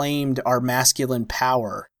reclaimed our masculine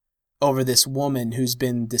power over this woman who's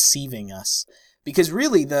been deceiving us. Because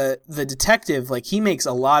really, the detective, like, he makes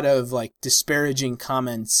a lot of, like, disparaging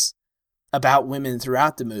comments about women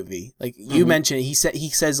throughout the movie. Like, you mentioned, he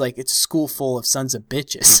says, like, it's a school full of sons of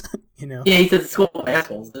bitches, Yeah, he says it's a school of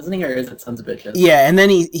assholes, doesn't he? Or is it sons of bitches? Yeah, and then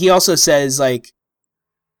he also says, like,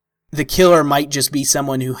 the killer might just be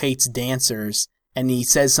someone who hates dancers, and he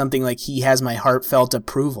says something like, he has my heartfelt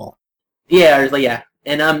approval. Yeah, yeah.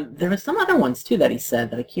 And there were some other ones, too, that he said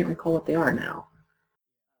that I can't recall what they are now.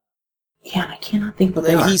 Yeah, I cannot think what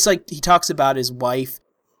they are. He's like, he talks about his wife.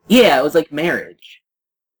 Yeah, it was like marriage.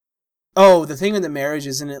 Oh, the thing with the marriage,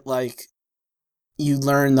 isn't it like you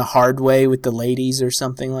learn the hard way with the ladies or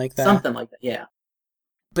something like that? Something like that, yeah.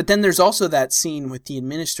 But then there's also that scene with the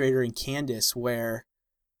administrator and Candace where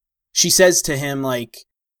she says to him, like,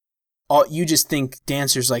 oh, you just think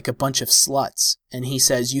dancers like a bunch of sluts. And he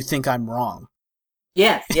says, you think I'm wrong.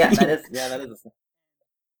 Yes, yeah, that is.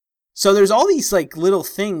 So there's all these, like, little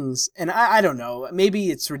things, and I don't know, maybe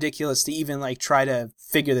it's ridiculous to even, like, try to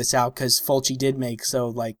figure this out, because Fulci did make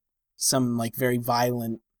some, like, very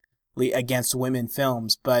violently against women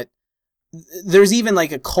films, but there's even,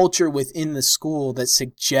 like, a culture within the school that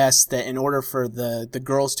suggests that in order for the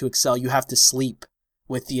girls to excel, you have to sleep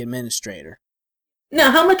with the administrator.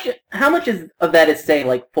 Now, how much of that is, say,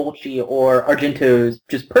 like, Fulci or Argento's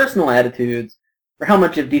just personal attitudes, or how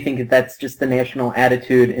much do you think that's just the national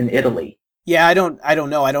attitude in Italy? Yeah, I don't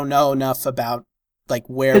know. I don't know enough about, like,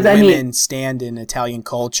 where women stand in Italian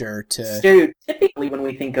culture to... Stereotypically, when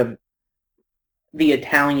we think of the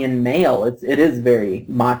Italian male, it is very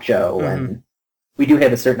macho, and we do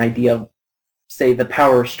have a certain idea of, say, the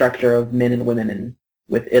power structure of men and women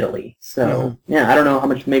with Italy. So, yeah, I don't know how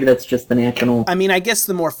much, maybe that's just the national... I mean, I guess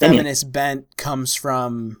the more feminist bent comes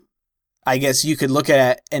from, I guess you could look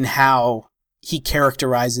at it and how he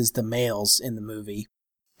characterizes the males in the movie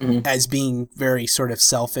as being very sort of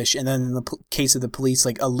selfish. And then in the case of the police,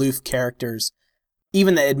 like, aloof characters.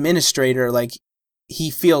 Even the administrator, like,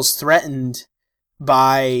 he feels threatened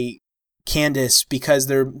by Candace because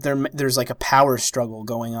there's like a power struggle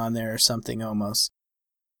going on there or something almost.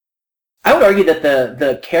 I would argue that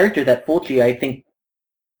the character that Fulci, I think,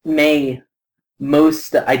 may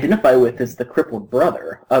most identify with is the crippled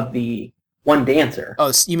brother of the one dancer.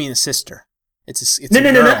 Oh, you mean the sister? It's No, a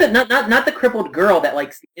no, girl. no, not the crippled girl that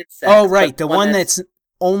likes it's sex. Oh, right, the one that's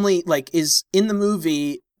only like is in the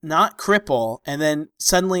movie not cripple, and then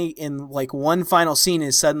suddenly in like one final scene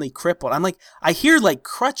is suddenly crippled. I'm like, I hear like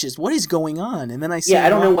crutches. What is going on? And then I see. Yeah, I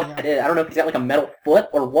don't know what that is. I don't know if he's got like a metal foot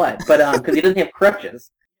or what, but because he doesn't have crutches.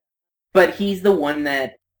 But he's the one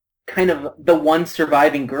that kind of the one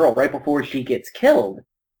surviving girl right before she gets killed.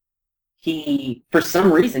 He, for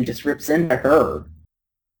some reason, just rips into her,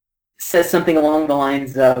 says something along the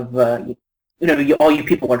lines of, all you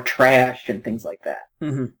people are trash and things like that.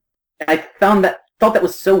 Mm-hmm. And I thought that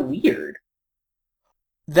was so weird.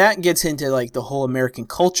 That gets into like the whole American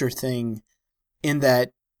culture thing, in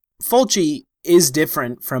that Fulci is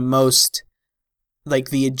different from most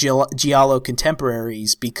like the Giallo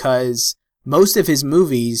contemporaries, because most of his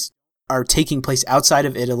movies are taking place outside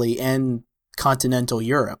of Italy and continental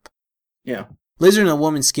Europe. Yeah. Lizard and the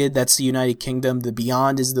Woman Skid, that's the United Kingdom. The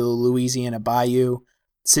Beyond is the Louisiana Bayou.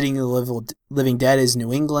 Sitting in the Living Dead is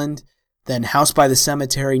New England. Then House by the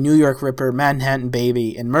Cemetery, New York Ripper, Manhattan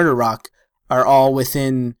Baby, and Murder Rock are all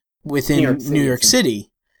within New York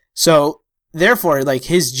City. So therefore, like,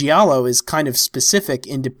 his Giallo is kind of specific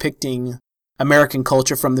in depicting American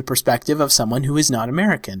culture from the perspective of someone who is not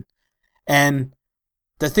American. And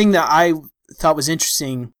the thing that I thought was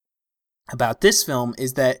interesting about this film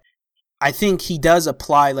is that I think he does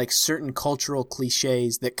apply like certain cultural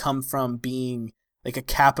cliches that come from being like a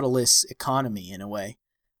capitalist economy in a way.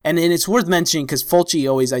 And it's worth mentioning because Fulci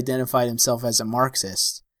always identified himself as a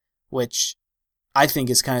Marxist, which I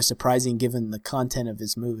think is kind of surprising given the content of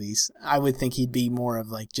his movies. I would think he'd be more of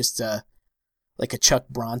like just a Chuck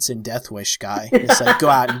Bronson Death Wish guy. Just like go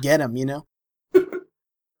out and get him, you know?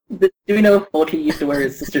 Do we know if Fulci used to wear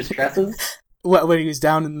his sister's dresses? What, when he was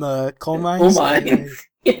down in the coal mines? Coal mines.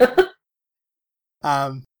 Yeah.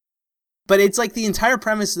 But it's like the entire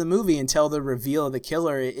premise of the movie until the reveal of the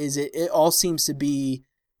killer is it all seems to be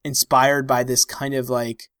inspired by this kind of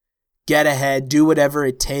like get ahead, do whatever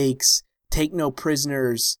it takes, take no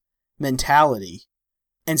prisoners mentality.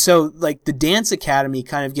 And so like the dance academy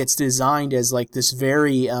kind of gets designed as like this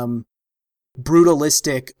very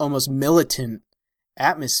brutalistic, almost militant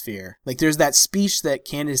atmosphere. Like there's that speech that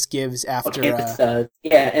Candace gives after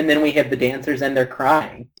and then we have the dancers and they're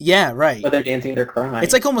crying. Yeah, right. While they're dancing, they're crying.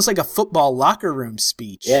 It's like almost like a football locker room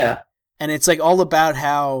speech. Yeah. And it's like all about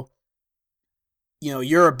how, you know,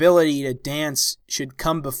 your ability to dance should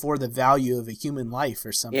come before the value of a human life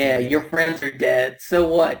or something. Yeah, your friends are dead. So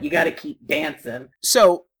what? You got to keep dancing.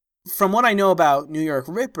 So from what I know about New York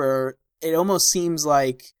Ripper, it almost seems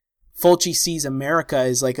like Fulci sees America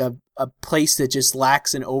as like a place that just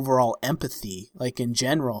lacks an overall empathy, like in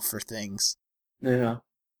general for things. Yeah.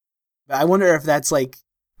 I wonder if that's like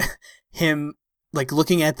him like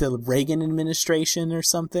looking at the Reagan administration or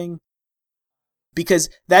something. Because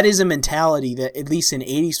that is a mentality that, at least in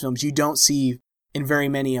 80s films, you don't see in very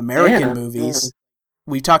many American movies. Yeah.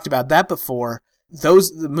 We've talked about that before.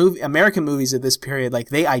 American movies of this period, like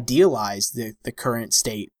they idealize the current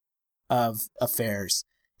state of affairs.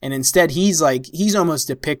 And instead, he's almost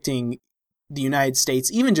depicting the United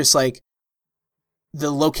States, even just like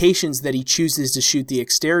the locations that he chooses to shoot the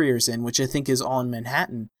exteriors in, which I think is all in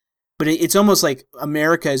Manhattan. But it's almost like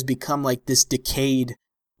America has become like this decayed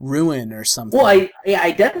ruin or something. Well,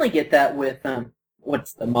 I definitely get that with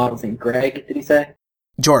what's the model's name? Greg? Did he say?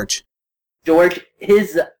 George.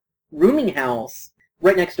 His rooming house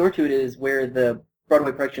right next door to it is where the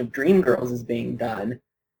Broadway production of Dreamgirls is being done.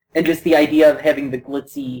 And just the idea of having the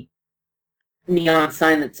glitzy neon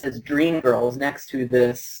sign that says Dreamgirls next to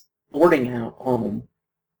this boarding home,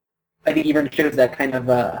 I think even shows that kind of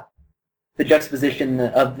the juxtaposition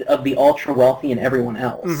of the ultra wealthy and everyone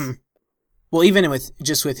else. Mm-hmm. Well, even with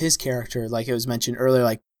his character, like it was mentioned earlier,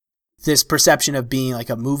 like this perception of being like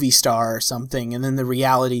a movie star or something, and then the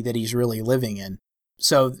reality that he's really living in.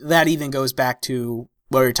 So that even goes back to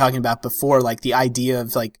what we were talking about before, like the idea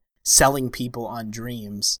of like selling people on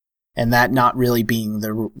dreams and that not really being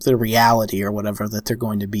the reality or whatever that they're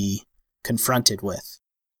going to be confronted with.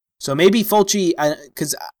 So maybe Fulci,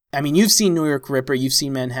 because I mean, you've seen New York Ripper, you've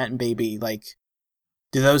seen Manhattan Baby, like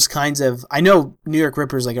do those kinds of, I know New York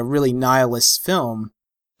Ripper is like a really nihilist film.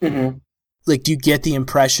 Mm-hmm. Like, do you get the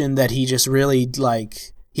impression that he just really like,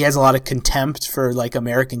 he has a lot of contempt for like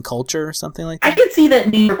American culture or something like that? I can see that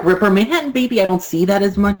New York Ripper. Manhattan Baby I don't see that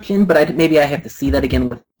as much in, but maybe I have to see that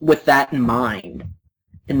again with that in mind.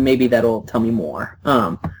 And maybe that'll tell me more.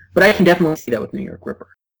 But I can definitely see that with New York Ripper.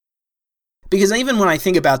 Because even when I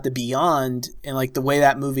think about The Beyond and like the way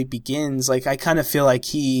that movie begins, like I kind of feel like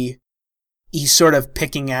he's sort of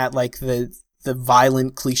picking at like the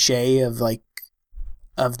violent cliche of like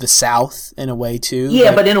of the South in a way too.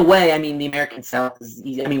 Yeah, but in a way, I mean, the American South is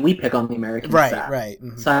easy. I mean, we pick on the American South. Right.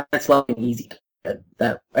 Mm-hmm. So it's like an easy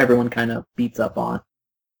that everyone kind of beats up on.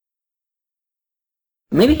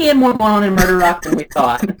 Maybe he had more going on in Murder Rock than we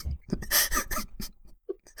thought.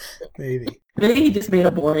 Maybe. Maybe he just made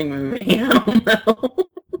a boring movie. I don't know.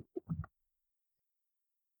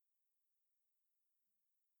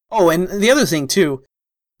 Oh, and the other thing too.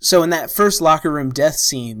 So in that first locker room death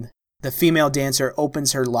scene, the female dancer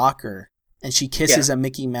opens her locker and she kisses a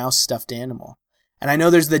Mickey Mouse stuffed animal. And I know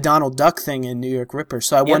there's the Donald Duck thing in New York Ripper,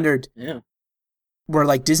 so I wondered, were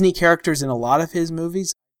like Disney characters in a lot of his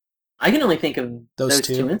movies? I can only think of those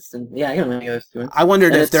two instances. Yeah, I can only think of those two instances. I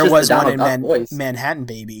wondered if there was one in Manhattan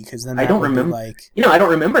Baby, because then I don't remember. I don't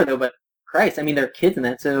remember though. But Christ, I mean, there are kids in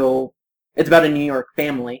that, so it's about a New York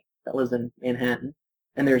family that lives in Manhattan,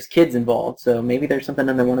 and there's kids involved. So maybe there's something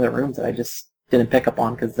under one of the rooms that I just didn't pick up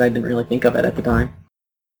on because I didn't really think of it at the time.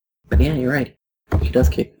 But yeah, you're right. She does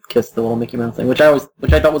kiss the little Mickey Mouse thing, which I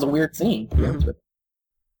thought was a weird scene. To be honest with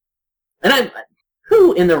you. And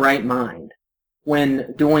who in the right mind,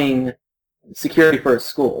 when doing security for a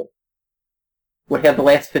school, would have the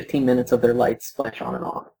last 15 minutes of their lights flash on and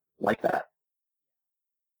off like that?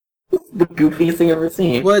 The goofiest thing I've ever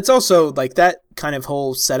seen. Well, it's also like that kind of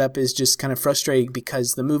whole setup is just kind of frustrating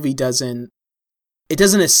because the movie doesn't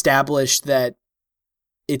establish that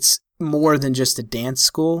it's more than just a dance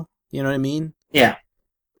school. You know what I mean? Yeah.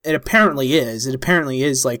 It apparently is. It apparently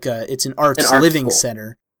is like it's an arts living school.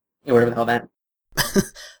 Center. Yeah, whatever the hell that.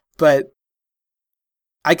 But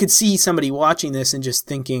I could see somebody watching this and just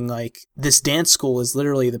thinking, like, this dance school is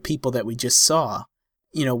literally the people that we just saw.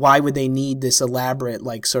 You know, why would they need this elaborate,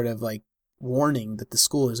 like, sort of, like, warning that the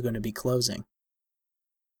school is going to be closing?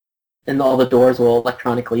 And all the doors will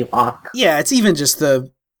electronically lock. Yeah, it's even just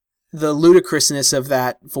the ludicrousness of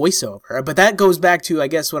that voiceover. But that goes back to, I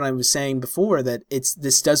guess, what I was saying before, that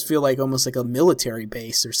this does feel like almost like a military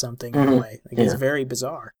base or something in a way. Like, it's very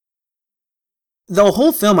bizarre. The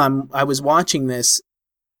whole film, I was watching this,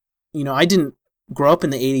 you know, I didn't grow up in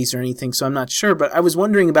the 80s or anything, so I'm not sure, but I was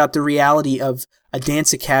wondering about the reality of a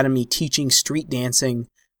dance academy teaching street dancing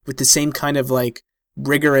with the same kind of, like,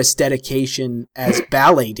 rigorous dedication as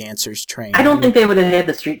ballet dancers train. I don't think they would have had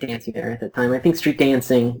the street dancing there at the time. I think street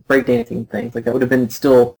dancing, breakdancing, things like that would have been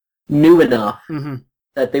still new enough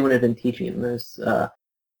that they would have been teaching those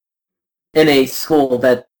in a school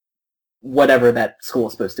that, whatever that school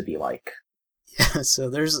is supposed to be like. Yeah, so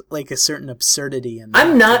there's like a certain absurdity in that.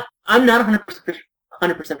 I'm not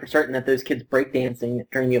 100% for certain that those kids breakdancing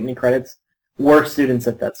during the opening credits were students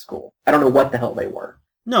at that school. I don't know what the hell they were.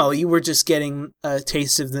 No, you were just getting a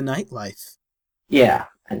taste of the nightlife. Yeah,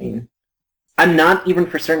 I mean, I'm not even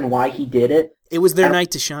for certain why he did it. It was their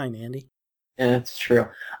night to shine, Andy. Yeah, that's true.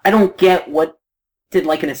 I don't get what did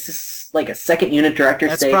like a second unit director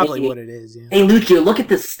say. That's probably what it is. Yeah. Hey, Lucio, look at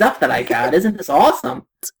this stuff that I got. Isn't this awesome?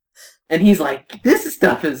 And he's like, this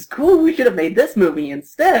stuff is cool. We should have made this movie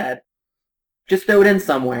instead. Just throw it in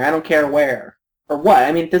somewhere. I don't care where. Or what.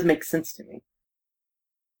 I mean, it doesn't make sense to me.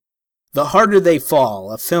 The Harder They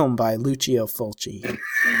Fall, a film by Lucio Fulci.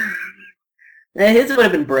 His would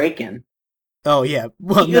have been Breakin'. Oh, yeah.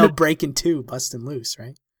 Well, no, Breakin' 2, Bustin' Loose,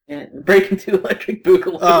 right? Yeah, Breakin' 2, Electric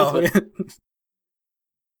Boogaloo. Oh, yeah.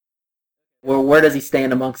 Well, where does he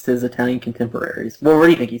stand amongst his Italian contemporaries? Well, where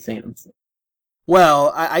do you think he stands?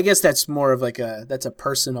 Well, I guess that's more of like that's a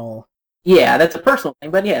personal... Yeah, that's a personal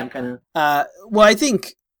thing, but yeah, I'm kind of... well, I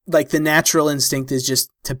think like the natural instinct is just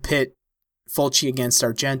to pit Fulci against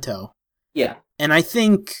Argento. Yeah. And I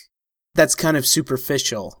think that's kind of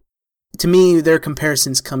superficial. To me, their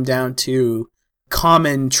comparisons come down to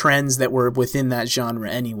common trends that were within that genre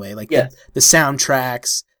anyway. Like the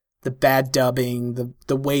soundtracks, the bad dubbing,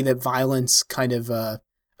 the way that violence kind of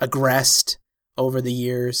aggressed over the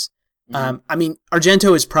years. I mean,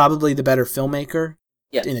 Argento is probably the better filmmaker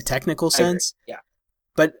in a technical sense. Yeah.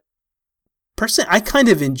 But personally, I kind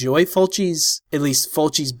of enjoy Fulci's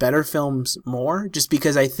better films more, just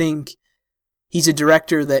because I think he's a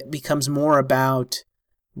director that becomes more about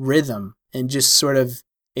rhythm and just sort of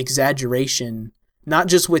exaggeration, not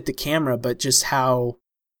just with the camera, but just how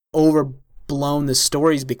overblown the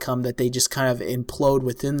stories become, that they just kind of implode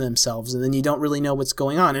within themselves, and then you don't really know what's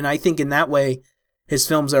going on. And I think in that way, his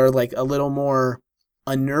films are like a little more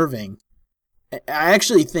unnerving. I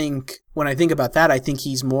actually think, when I think about that, I think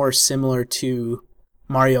he's more similar to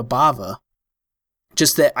Mario Bava.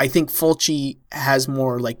 Just that I think Fulci has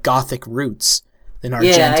more like gothic roots than Argento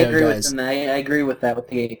does. Yeah, I agree with him. I agree with that, with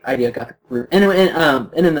the idea of gothic root. And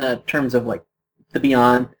in the terms of like The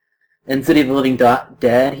Beyond and City of the Living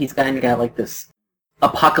Dead, he's kind of got like this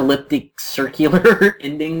apocalyptic circular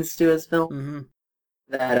endings to his film Mm-hmm.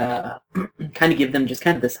 that kind of give them just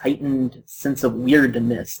kind of this heightened sense of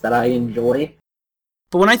weirdness that I enjoy.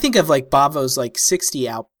 But when I think of like Bavo's like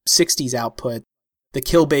 60s output, the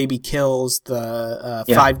Kill Baby Kills, the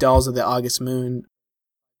Five Dolls of the August Moon,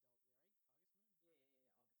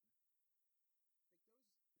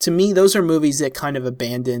 to me, those are movies that kind of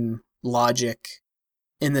abandon logic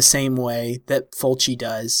in the same way that Fulci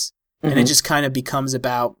does. And it just kind of becomes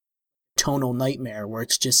about tonal nightmare, where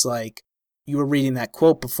it's just like, you were reading that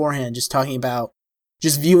quote beforehand, just talking about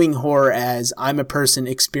just viewing horror as I'm a person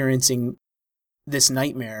experiencing this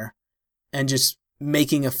nightmare and just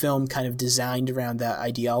making a film kind of designed around that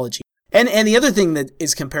ideology. And the other thing that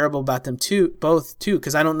is comparable about them both,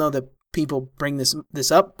 because I don't know that people bring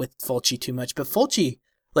this up with Fulci too much, but Fulci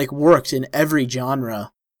like worked in every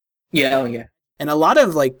genre. Yeah, oh yeah. And a lot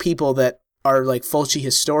of like people that are like Fulci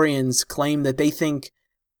historians claim that they think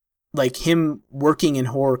like him working in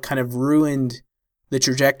horror kind of ruined the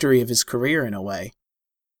trajectory of his career in a way.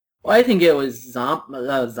 Well, I think it was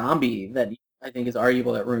Zombie that I think is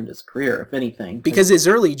arguable that ruined his career, if anything. Because his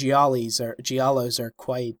early giallos are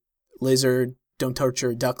quite Lizard, Don't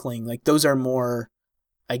Torture a Duckling. Like those are more,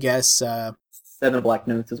 I guess. Seven Black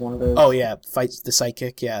Notes is one of those. Oh yeah, Fight the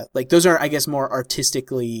Psychic. Yeah, like those are, I guess, more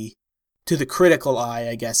artistically, to the critical eye,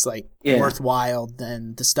 I guess, like worthwhile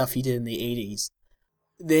than the stuff he did in the 80s.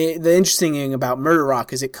 The interesting thing about Murder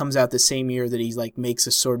Rock is it comes out the same year that he like makes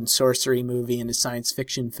a sword and sorcery movie and a science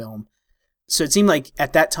fiction film. So it seemed like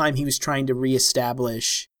at that time he was trying to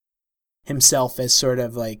reestablish himself as sort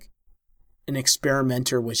of like an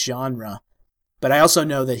experimenter with genre. But I also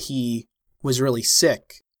know that he was really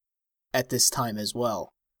sick at this time as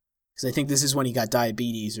well. Because I think this is when he got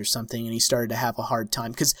diabetes or something and he started to have a hard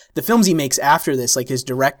time. Because the films he makes after this, like his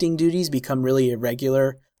directing duties become really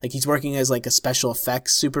irregular. Like he's working as like a special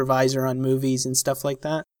effects supervisor on movies and stuff like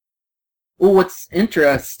that. Well, what's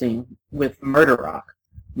interesting with Murder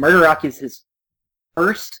Rock is his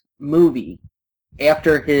first movie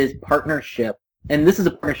after his partnership. And this is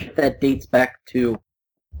a partnership that dates back to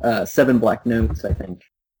Seven Black Notes, I think.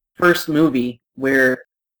 First movie where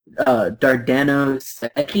Dardano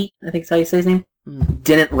Secchi, I think is how you say his name,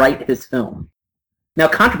 didn't write his film. Now,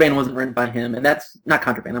 Contraband wasn't written by him, and that's... Not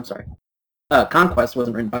Contraband, I'm sorry. Conquest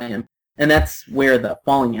wasn't written by him, and that's where the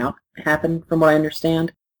falling out happened, from what I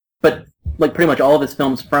understand. But, like, pretty much all of his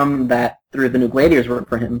films from that through The New Gladiators were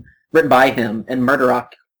written by him, and Murder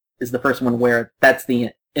Rock is the first one where that's the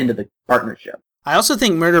end of the partnership. I also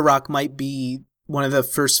think Murder Rock might be one of the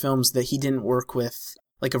first films that he didn't work with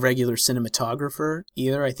like a regular cinematographer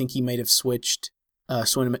either. I think he might have switched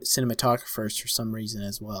cinematographers for some reason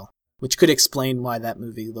as well, which could explain why that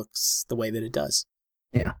movie looks the way that it does.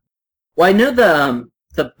 Yeah. Well, I know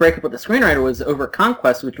the breakup with the screenwriter was over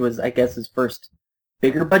Conquest, which was, I guess, his first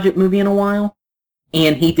bigger budget movie in a while,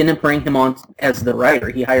 and he didn't bring him on as the writer.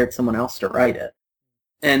 He hired someone else to write it.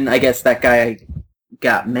 And I guess that guy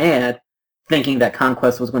got mad, thinking that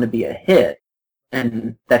Conquest was going to be a hit,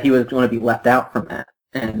 and that he was going to be left out from that.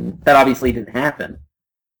 And that obviously didn't happen.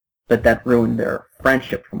 But that ruined their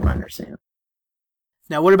friendship, from what I understand.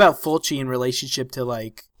 Now, what about Fulci in relationship to,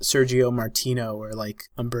 like, Sergio Martino or, like,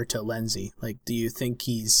 Umberto Lenzi? Like, do you think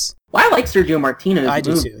he's... Well, I like Sergio Martino's I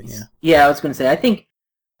movies. do too, yeah. Yeah, I was going to say, I think...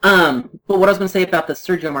 but what I was going to say about the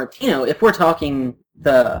Sergio Martino, if we're talking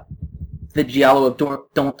the giallo of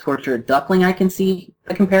Don't Torture a Duckling, I can see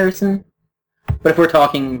a comparison. But if we're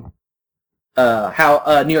talking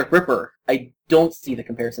New York Ripper, I don't see the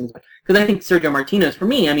comparisons. Because I think Sergio Martino's, for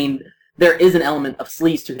me, I mean, there is an element of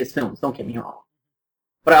sleaze to his films, don't get me wrong.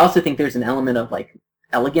 But I also think there's an element of, like,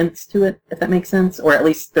 elegance to it, if that makes sense. Or at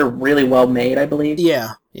least they're really well made, I believe.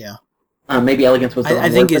 Yeah, yeah. Maybe elegance was the wrong I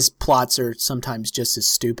think word, his plots are sometimes just as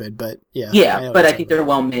stupid, but yeah. Yeah, but I think they're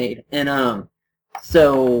well made. And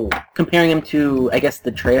so comparing him to, I guess,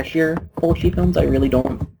 the trashier Fulci films,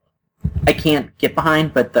 I can't get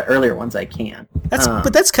behind, but the earlier ones I can.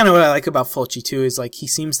 But that's kind of what I like about Fulci too, is like he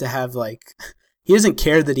seems to have like, he doesn't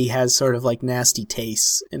care that he has sort of like nasty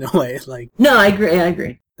tastes in a way. Like, no, I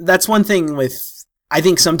agree. That's one thing with, I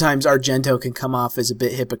think sometimes Argento can come off as a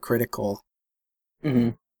bit hypocritical.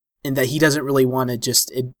 Mm-hmm. In that he doesn't really want to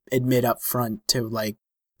just admit up front to like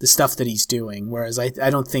the stuff that he's doing. Whereas I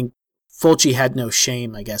don't think Fulci had no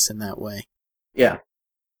shame, I guess, in that way. Yeah.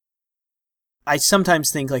 I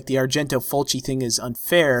sometimes think like the Argento-Fulci thing is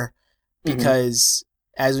unfair because,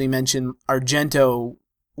 as we mentioned, Argento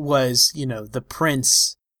was, the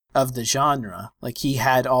prince of the genre. Like he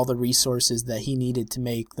had all the resources that he needed to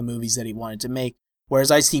make the movies that he wanted to make.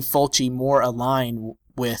 Whereas I see Fulci more aligned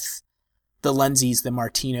with the Lenzis, the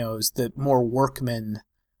Martinos, the more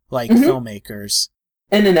workman-like filmmakers.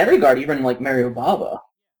 And in that regard, even like Mario Bava.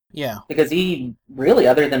 Yeah. Because he really,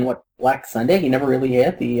 other than Black Sunday, he never really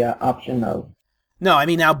had the option of... No, I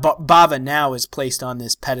mean, now Bava now is placed on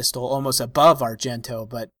this pedestal almost above Argento,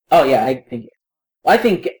 but... Oh, yeah, I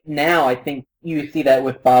think you see that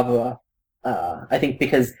with Bava, I think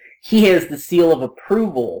because he has the seal of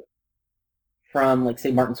approval from, like,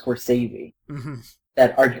 say, Martin Scorsese. Mm-hmm.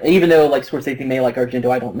 That even though, like, Scorsese may like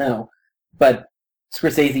Argento, I don't know, but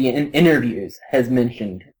Scorsese in interviews has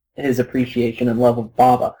mentioned his appreciation and love of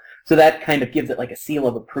Bava. So that kind of gives it like a seal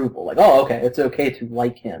of approval. Like, oh, okay, it's okay to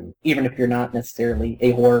like him, even if you're not necessarily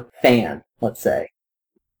a horror fan, let's say.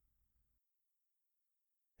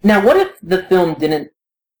 Now, what if the film didn't...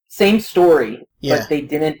 Same story, but they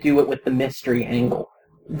didn't do it with the mystery angle?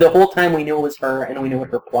 The whole time we knew it was her, and we knew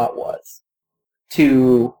what her plot was.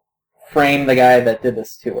 To frame the guy that did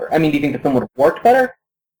this to her. I mean, do you think the film would have worked better?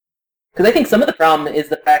 Because I think some of the problem is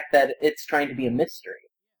the fact that it's trying to be a mystery.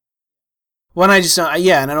 Well, and I just don't,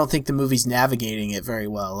 and I don't think the movie's navigating it very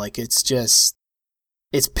well. Like, it's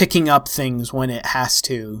picking up things when it has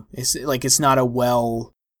to. It's like, it's not a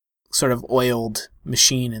well sort of oiled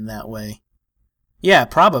machine in that way. Yeah,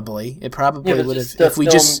 probably. It probably would have, if we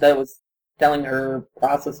just... that was telling her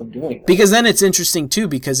process of doing it. Because then it's interesting, too,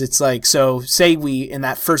 because it's like, so, say in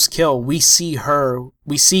that first kill, we see who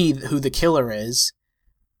the killer is,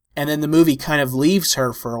 and then the movie kind of leaves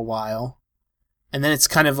her for a while, and then it's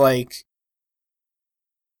kind of like,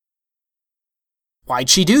 why'd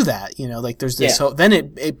she do that? You know, like there's this whole, then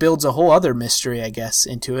it builds a whole other mystery, I guess,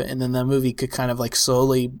 into it, and then the movie could kind of like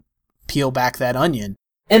slowly peel back that onion.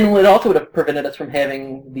 And it also would have prevented us from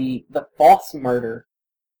having the false murder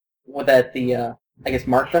with that I guess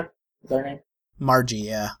Marcia, is that her name? Margie,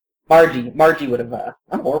 yeah. Margie would have,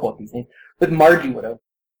 I'm horrible at these names, but Margie would have,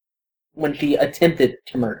 when she attempted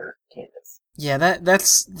to murder Candace. Yeah,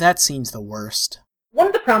 that scene's the worst. One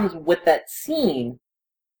of the problems with that scene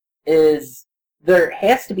is there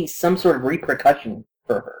has to be some sort of repercussion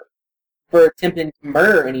for her for attempting to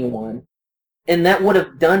murder anyone, and that would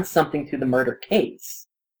have done something to the murder case.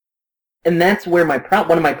 And that's where one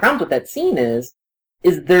of my problems with that scene is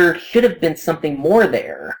there should have been something more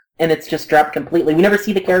there, and it's just dropped completely. We never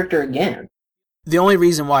see the character again. The only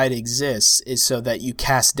reason why it exists is so that you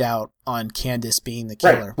cast doubt on Candace being the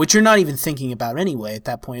killer, which you're not even thinking about anyway at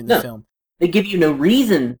that point in the film. They give you no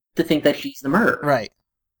reason to think that she's the murderer. Right.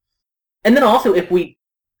 And then also, if we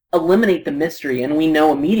eliminate the mystery and we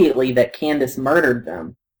know immediately that Candace murdered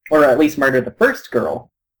them, or at least murdered the first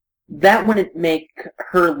girl, that wouldn't make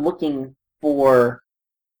her looking for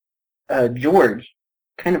George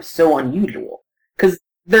kind of so unusual. Because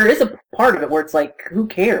there is a part of it where it's like, who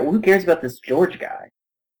cares? Who cares about this George guy?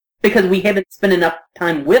 Because we haven't spent enough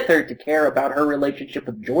time with her to care about her relationship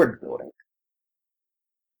with George building.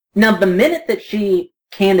 Now, the minute that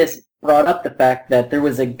Candace brought up the fact that there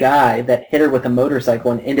was a guy that hit her with a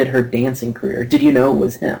motorcycle and ended her dancing career, did you know it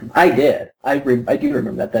was him? I did. I do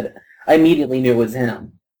remember that I immediately knew it was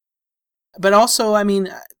him. But also, I mean,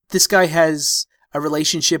 this guy has a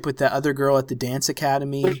relationship with the other girl at the dance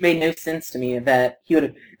academy. Which made no sense to me that he would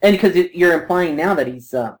have... And because you're implying now that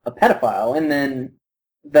he's a pedophile, and then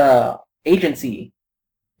the agency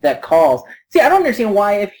that calls... See, I don't understand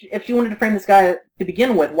why, if she wanted to frame this guy to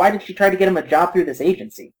begin with, why did she try to get him a job through this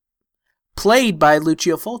agency? Played by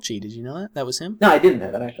Lucio Fulci. Did you know that? That was him? No, I didn't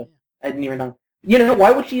know that, actually. I didn't even know. You know,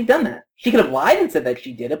 why would she have done that? She could have lied and said that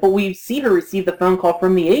she did it, but we see her receive the phone call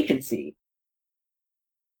from the agency.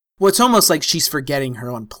 Well, it's almost like she's forgetting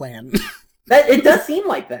her own plan. It does seem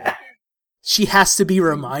like that. She has to be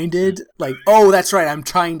reminded, like, oh, that's right, I'm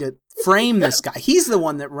trying to frame this guy. He's the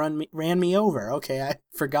one that ran me over. Okay, I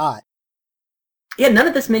forgot. Yeah, none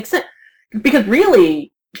of this makes sense. Because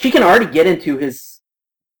really, she can already get into his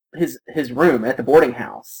room at the boarding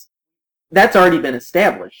house. That's already been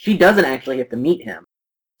established. She doesn't actually have to meet him.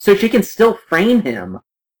 So she can still frame him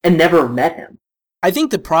and never have met him. I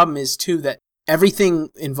think the problem is, too, that everything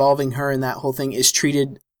involving her and that whole thing is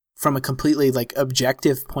treated from a completely, like,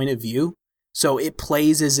 objective point of view. So it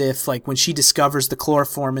plays as if, like, when she discovers the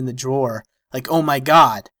chloroform in the drawer, like, oh my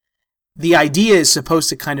God. The idea is supposed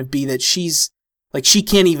to kind of be that she's, like, she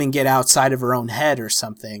can't even get outside of her own head or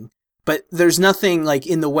something. But there's nothing, like,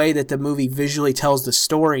 in the way that the movie visually tells the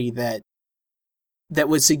story that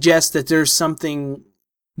would suggest that there's something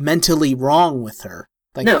mentally wrong with her.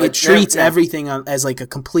 Like, no, it treats everything as, like, a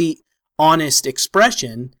complete, honest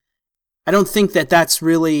expression. I don't think that that's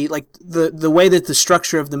really, like, the way that the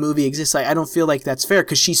structure of the movie exists, I don't feel like that's fair,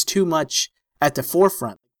 because she's too much at the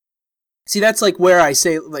forefront. See, that's, like, where I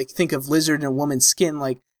say, like, think of Lizard in a Woman's Skin,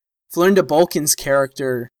 like, Florinda Bolkin's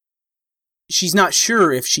character, she's not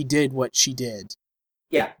sure if she did what she did.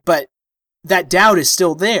 Yeah. But that doubt is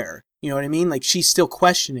still there. You know what I mean? Like, she's still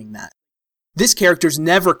questioning that. This character's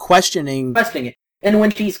never questioning it. And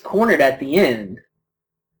when she's cornered at the end,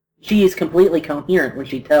 she is completely coherent when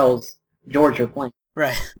she tells George her plan.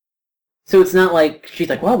 Right. So it's not like she's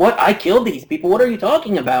like, well, what? I killed these people. What are you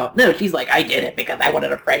talking about? No, she's like, I did it because I wanted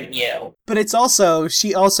to frighten you. But it's also,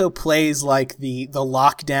 she also plays like the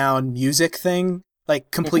lockdown music thing,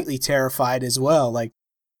 like completely terrified as well. Like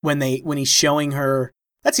when he's showing her,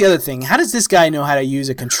 that's the other thing. How does this guy know how to use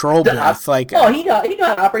a control booth? Like, oh, he knew how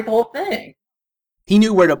to operate the whole thing. He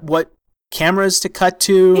knew what cameras to cut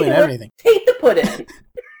to and everything. Tape to put in.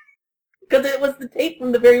 Because it was the tape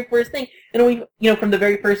from the very first thing, and from the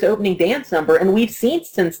very first opening dance number, and we've seen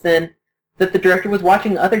since then that the director was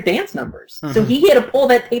watching other dance numbers, so he had to pull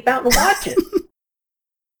that tape out and watch it.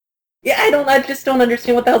 Yeah, I just don't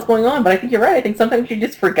understand what the hell's going on, but I think you're right. I think sometimes she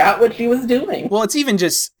just forgot what she was doing. Well, it's even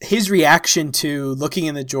just his reaction to looking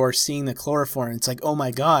in the drawer, seeing the chloroform. It's like, oh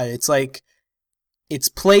my god! It's like it's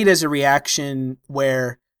played as a reaction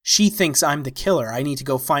where she thinks I'm the killer. I need to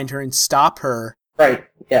go find her and stop her. Right.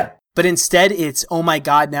 Yeah. But instead, it's, oh my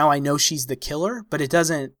god, now I know she's the killer, but it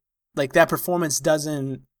doesn't, like, that performance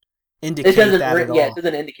doesn't indicate that at all. Yeah, it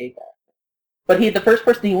doesn't indicate that. But the first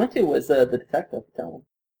person he went to was the detective to tell him.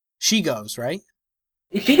 She goes, right?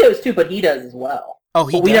 She goes too, but he does as well. Oh,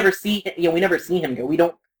 he does? We never see him go. We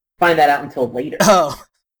don't find that out until later. Oh.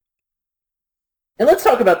 And let's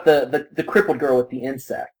talk about the crippled girl with the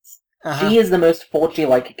insects. Uh-huh. She is the most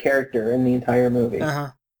Fulci-like character in the entire movie.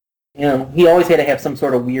 Uh-huh. You know, he always had to have some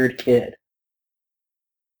sort of weird kid.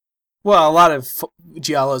 Well, a lot of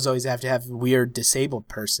giallos always have to have a weird disabled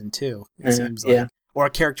person, too, it seems like. Yeah. Or a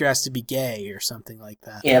character has to be gay or something like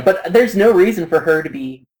that. Yeah, but there's no reason for her to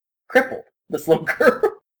be crippled, this little girl.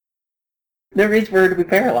 No reason for her to be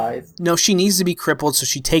paralyzed. No, she needs to be crippled, so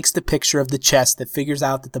she takes the picture of the chest that figures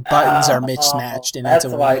out that the buttons are mismatched. And that's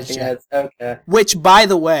why she has, okay. Which, by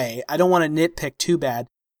the way, I don't want to nitpick too bad.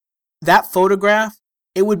 That photograph,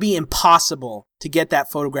 it would be impossible to get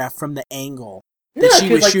that photograph from the angle that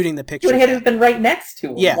she was shooting the picture. She would have had to have been right next to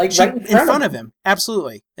him. Yeah, right in front of him.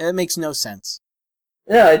 Absolutely. It makes no sense.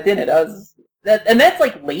 No, it didn't. And that's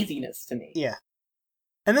like laziness to me. Yeah.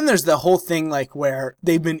 And then there's the whole thing like where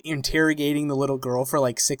they've been interrogating the little girl for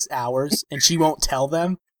like 6 hours and she won't tell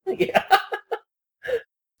them. Yeah.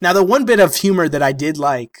 Now, the one bit of humor that I did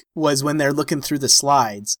like was when they're looking through the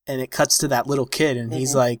slides and it cuts to that little kid and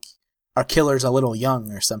he's like, our killer's a little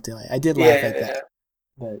young or something like that. I did laugh at that.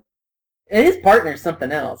 But and his partner's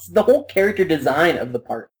something else. The whole character design of the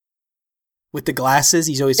part. With the glasses?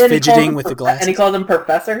 He's always fidgeting with the glasses. And he calls him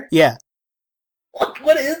Professor? Yeah.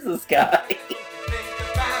 What is this guy?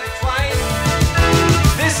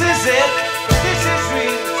 This is it. This is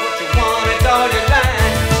real. What you wanted all your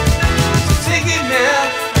life. So take it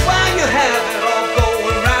now while you have it all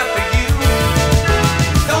going right for you.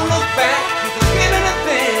 Don't look back. You can give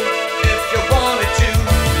anything if you wanted to.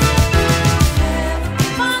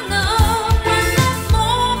 I know when that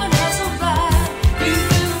moment has arrived, you've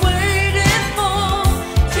been waiting for.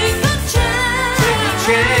 Take a chance. Take a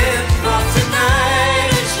chance. For tonight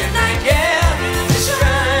is your night, yeah. To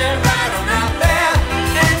shine right on out there.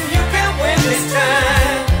 And you can win this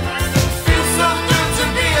time. Feels so good to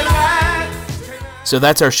be alive. So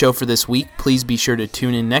that's our show for this week. Please be sure to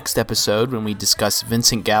tune in next episode when we discuss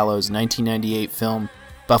Vincent Gallo's 1998 film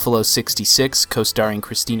Buffalo 66, co-starring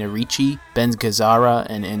Christina Ricci, Ben Gazzara,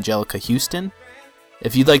 and Angelica Houston.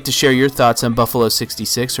 If you'd like to share your thoughts on Buffalo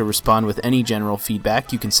 66 or respond with any general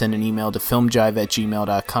feedback, you can send an email to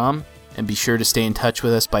filmjive@gmail.com. And be sure to stay in touch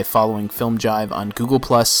with us by following Film Jive on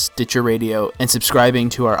Google+, Stitcher Radio, and subscribing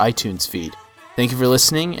to our iTunes feed. Thank you for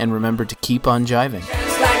listening, and remember to keep on jiving.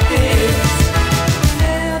 Just like this.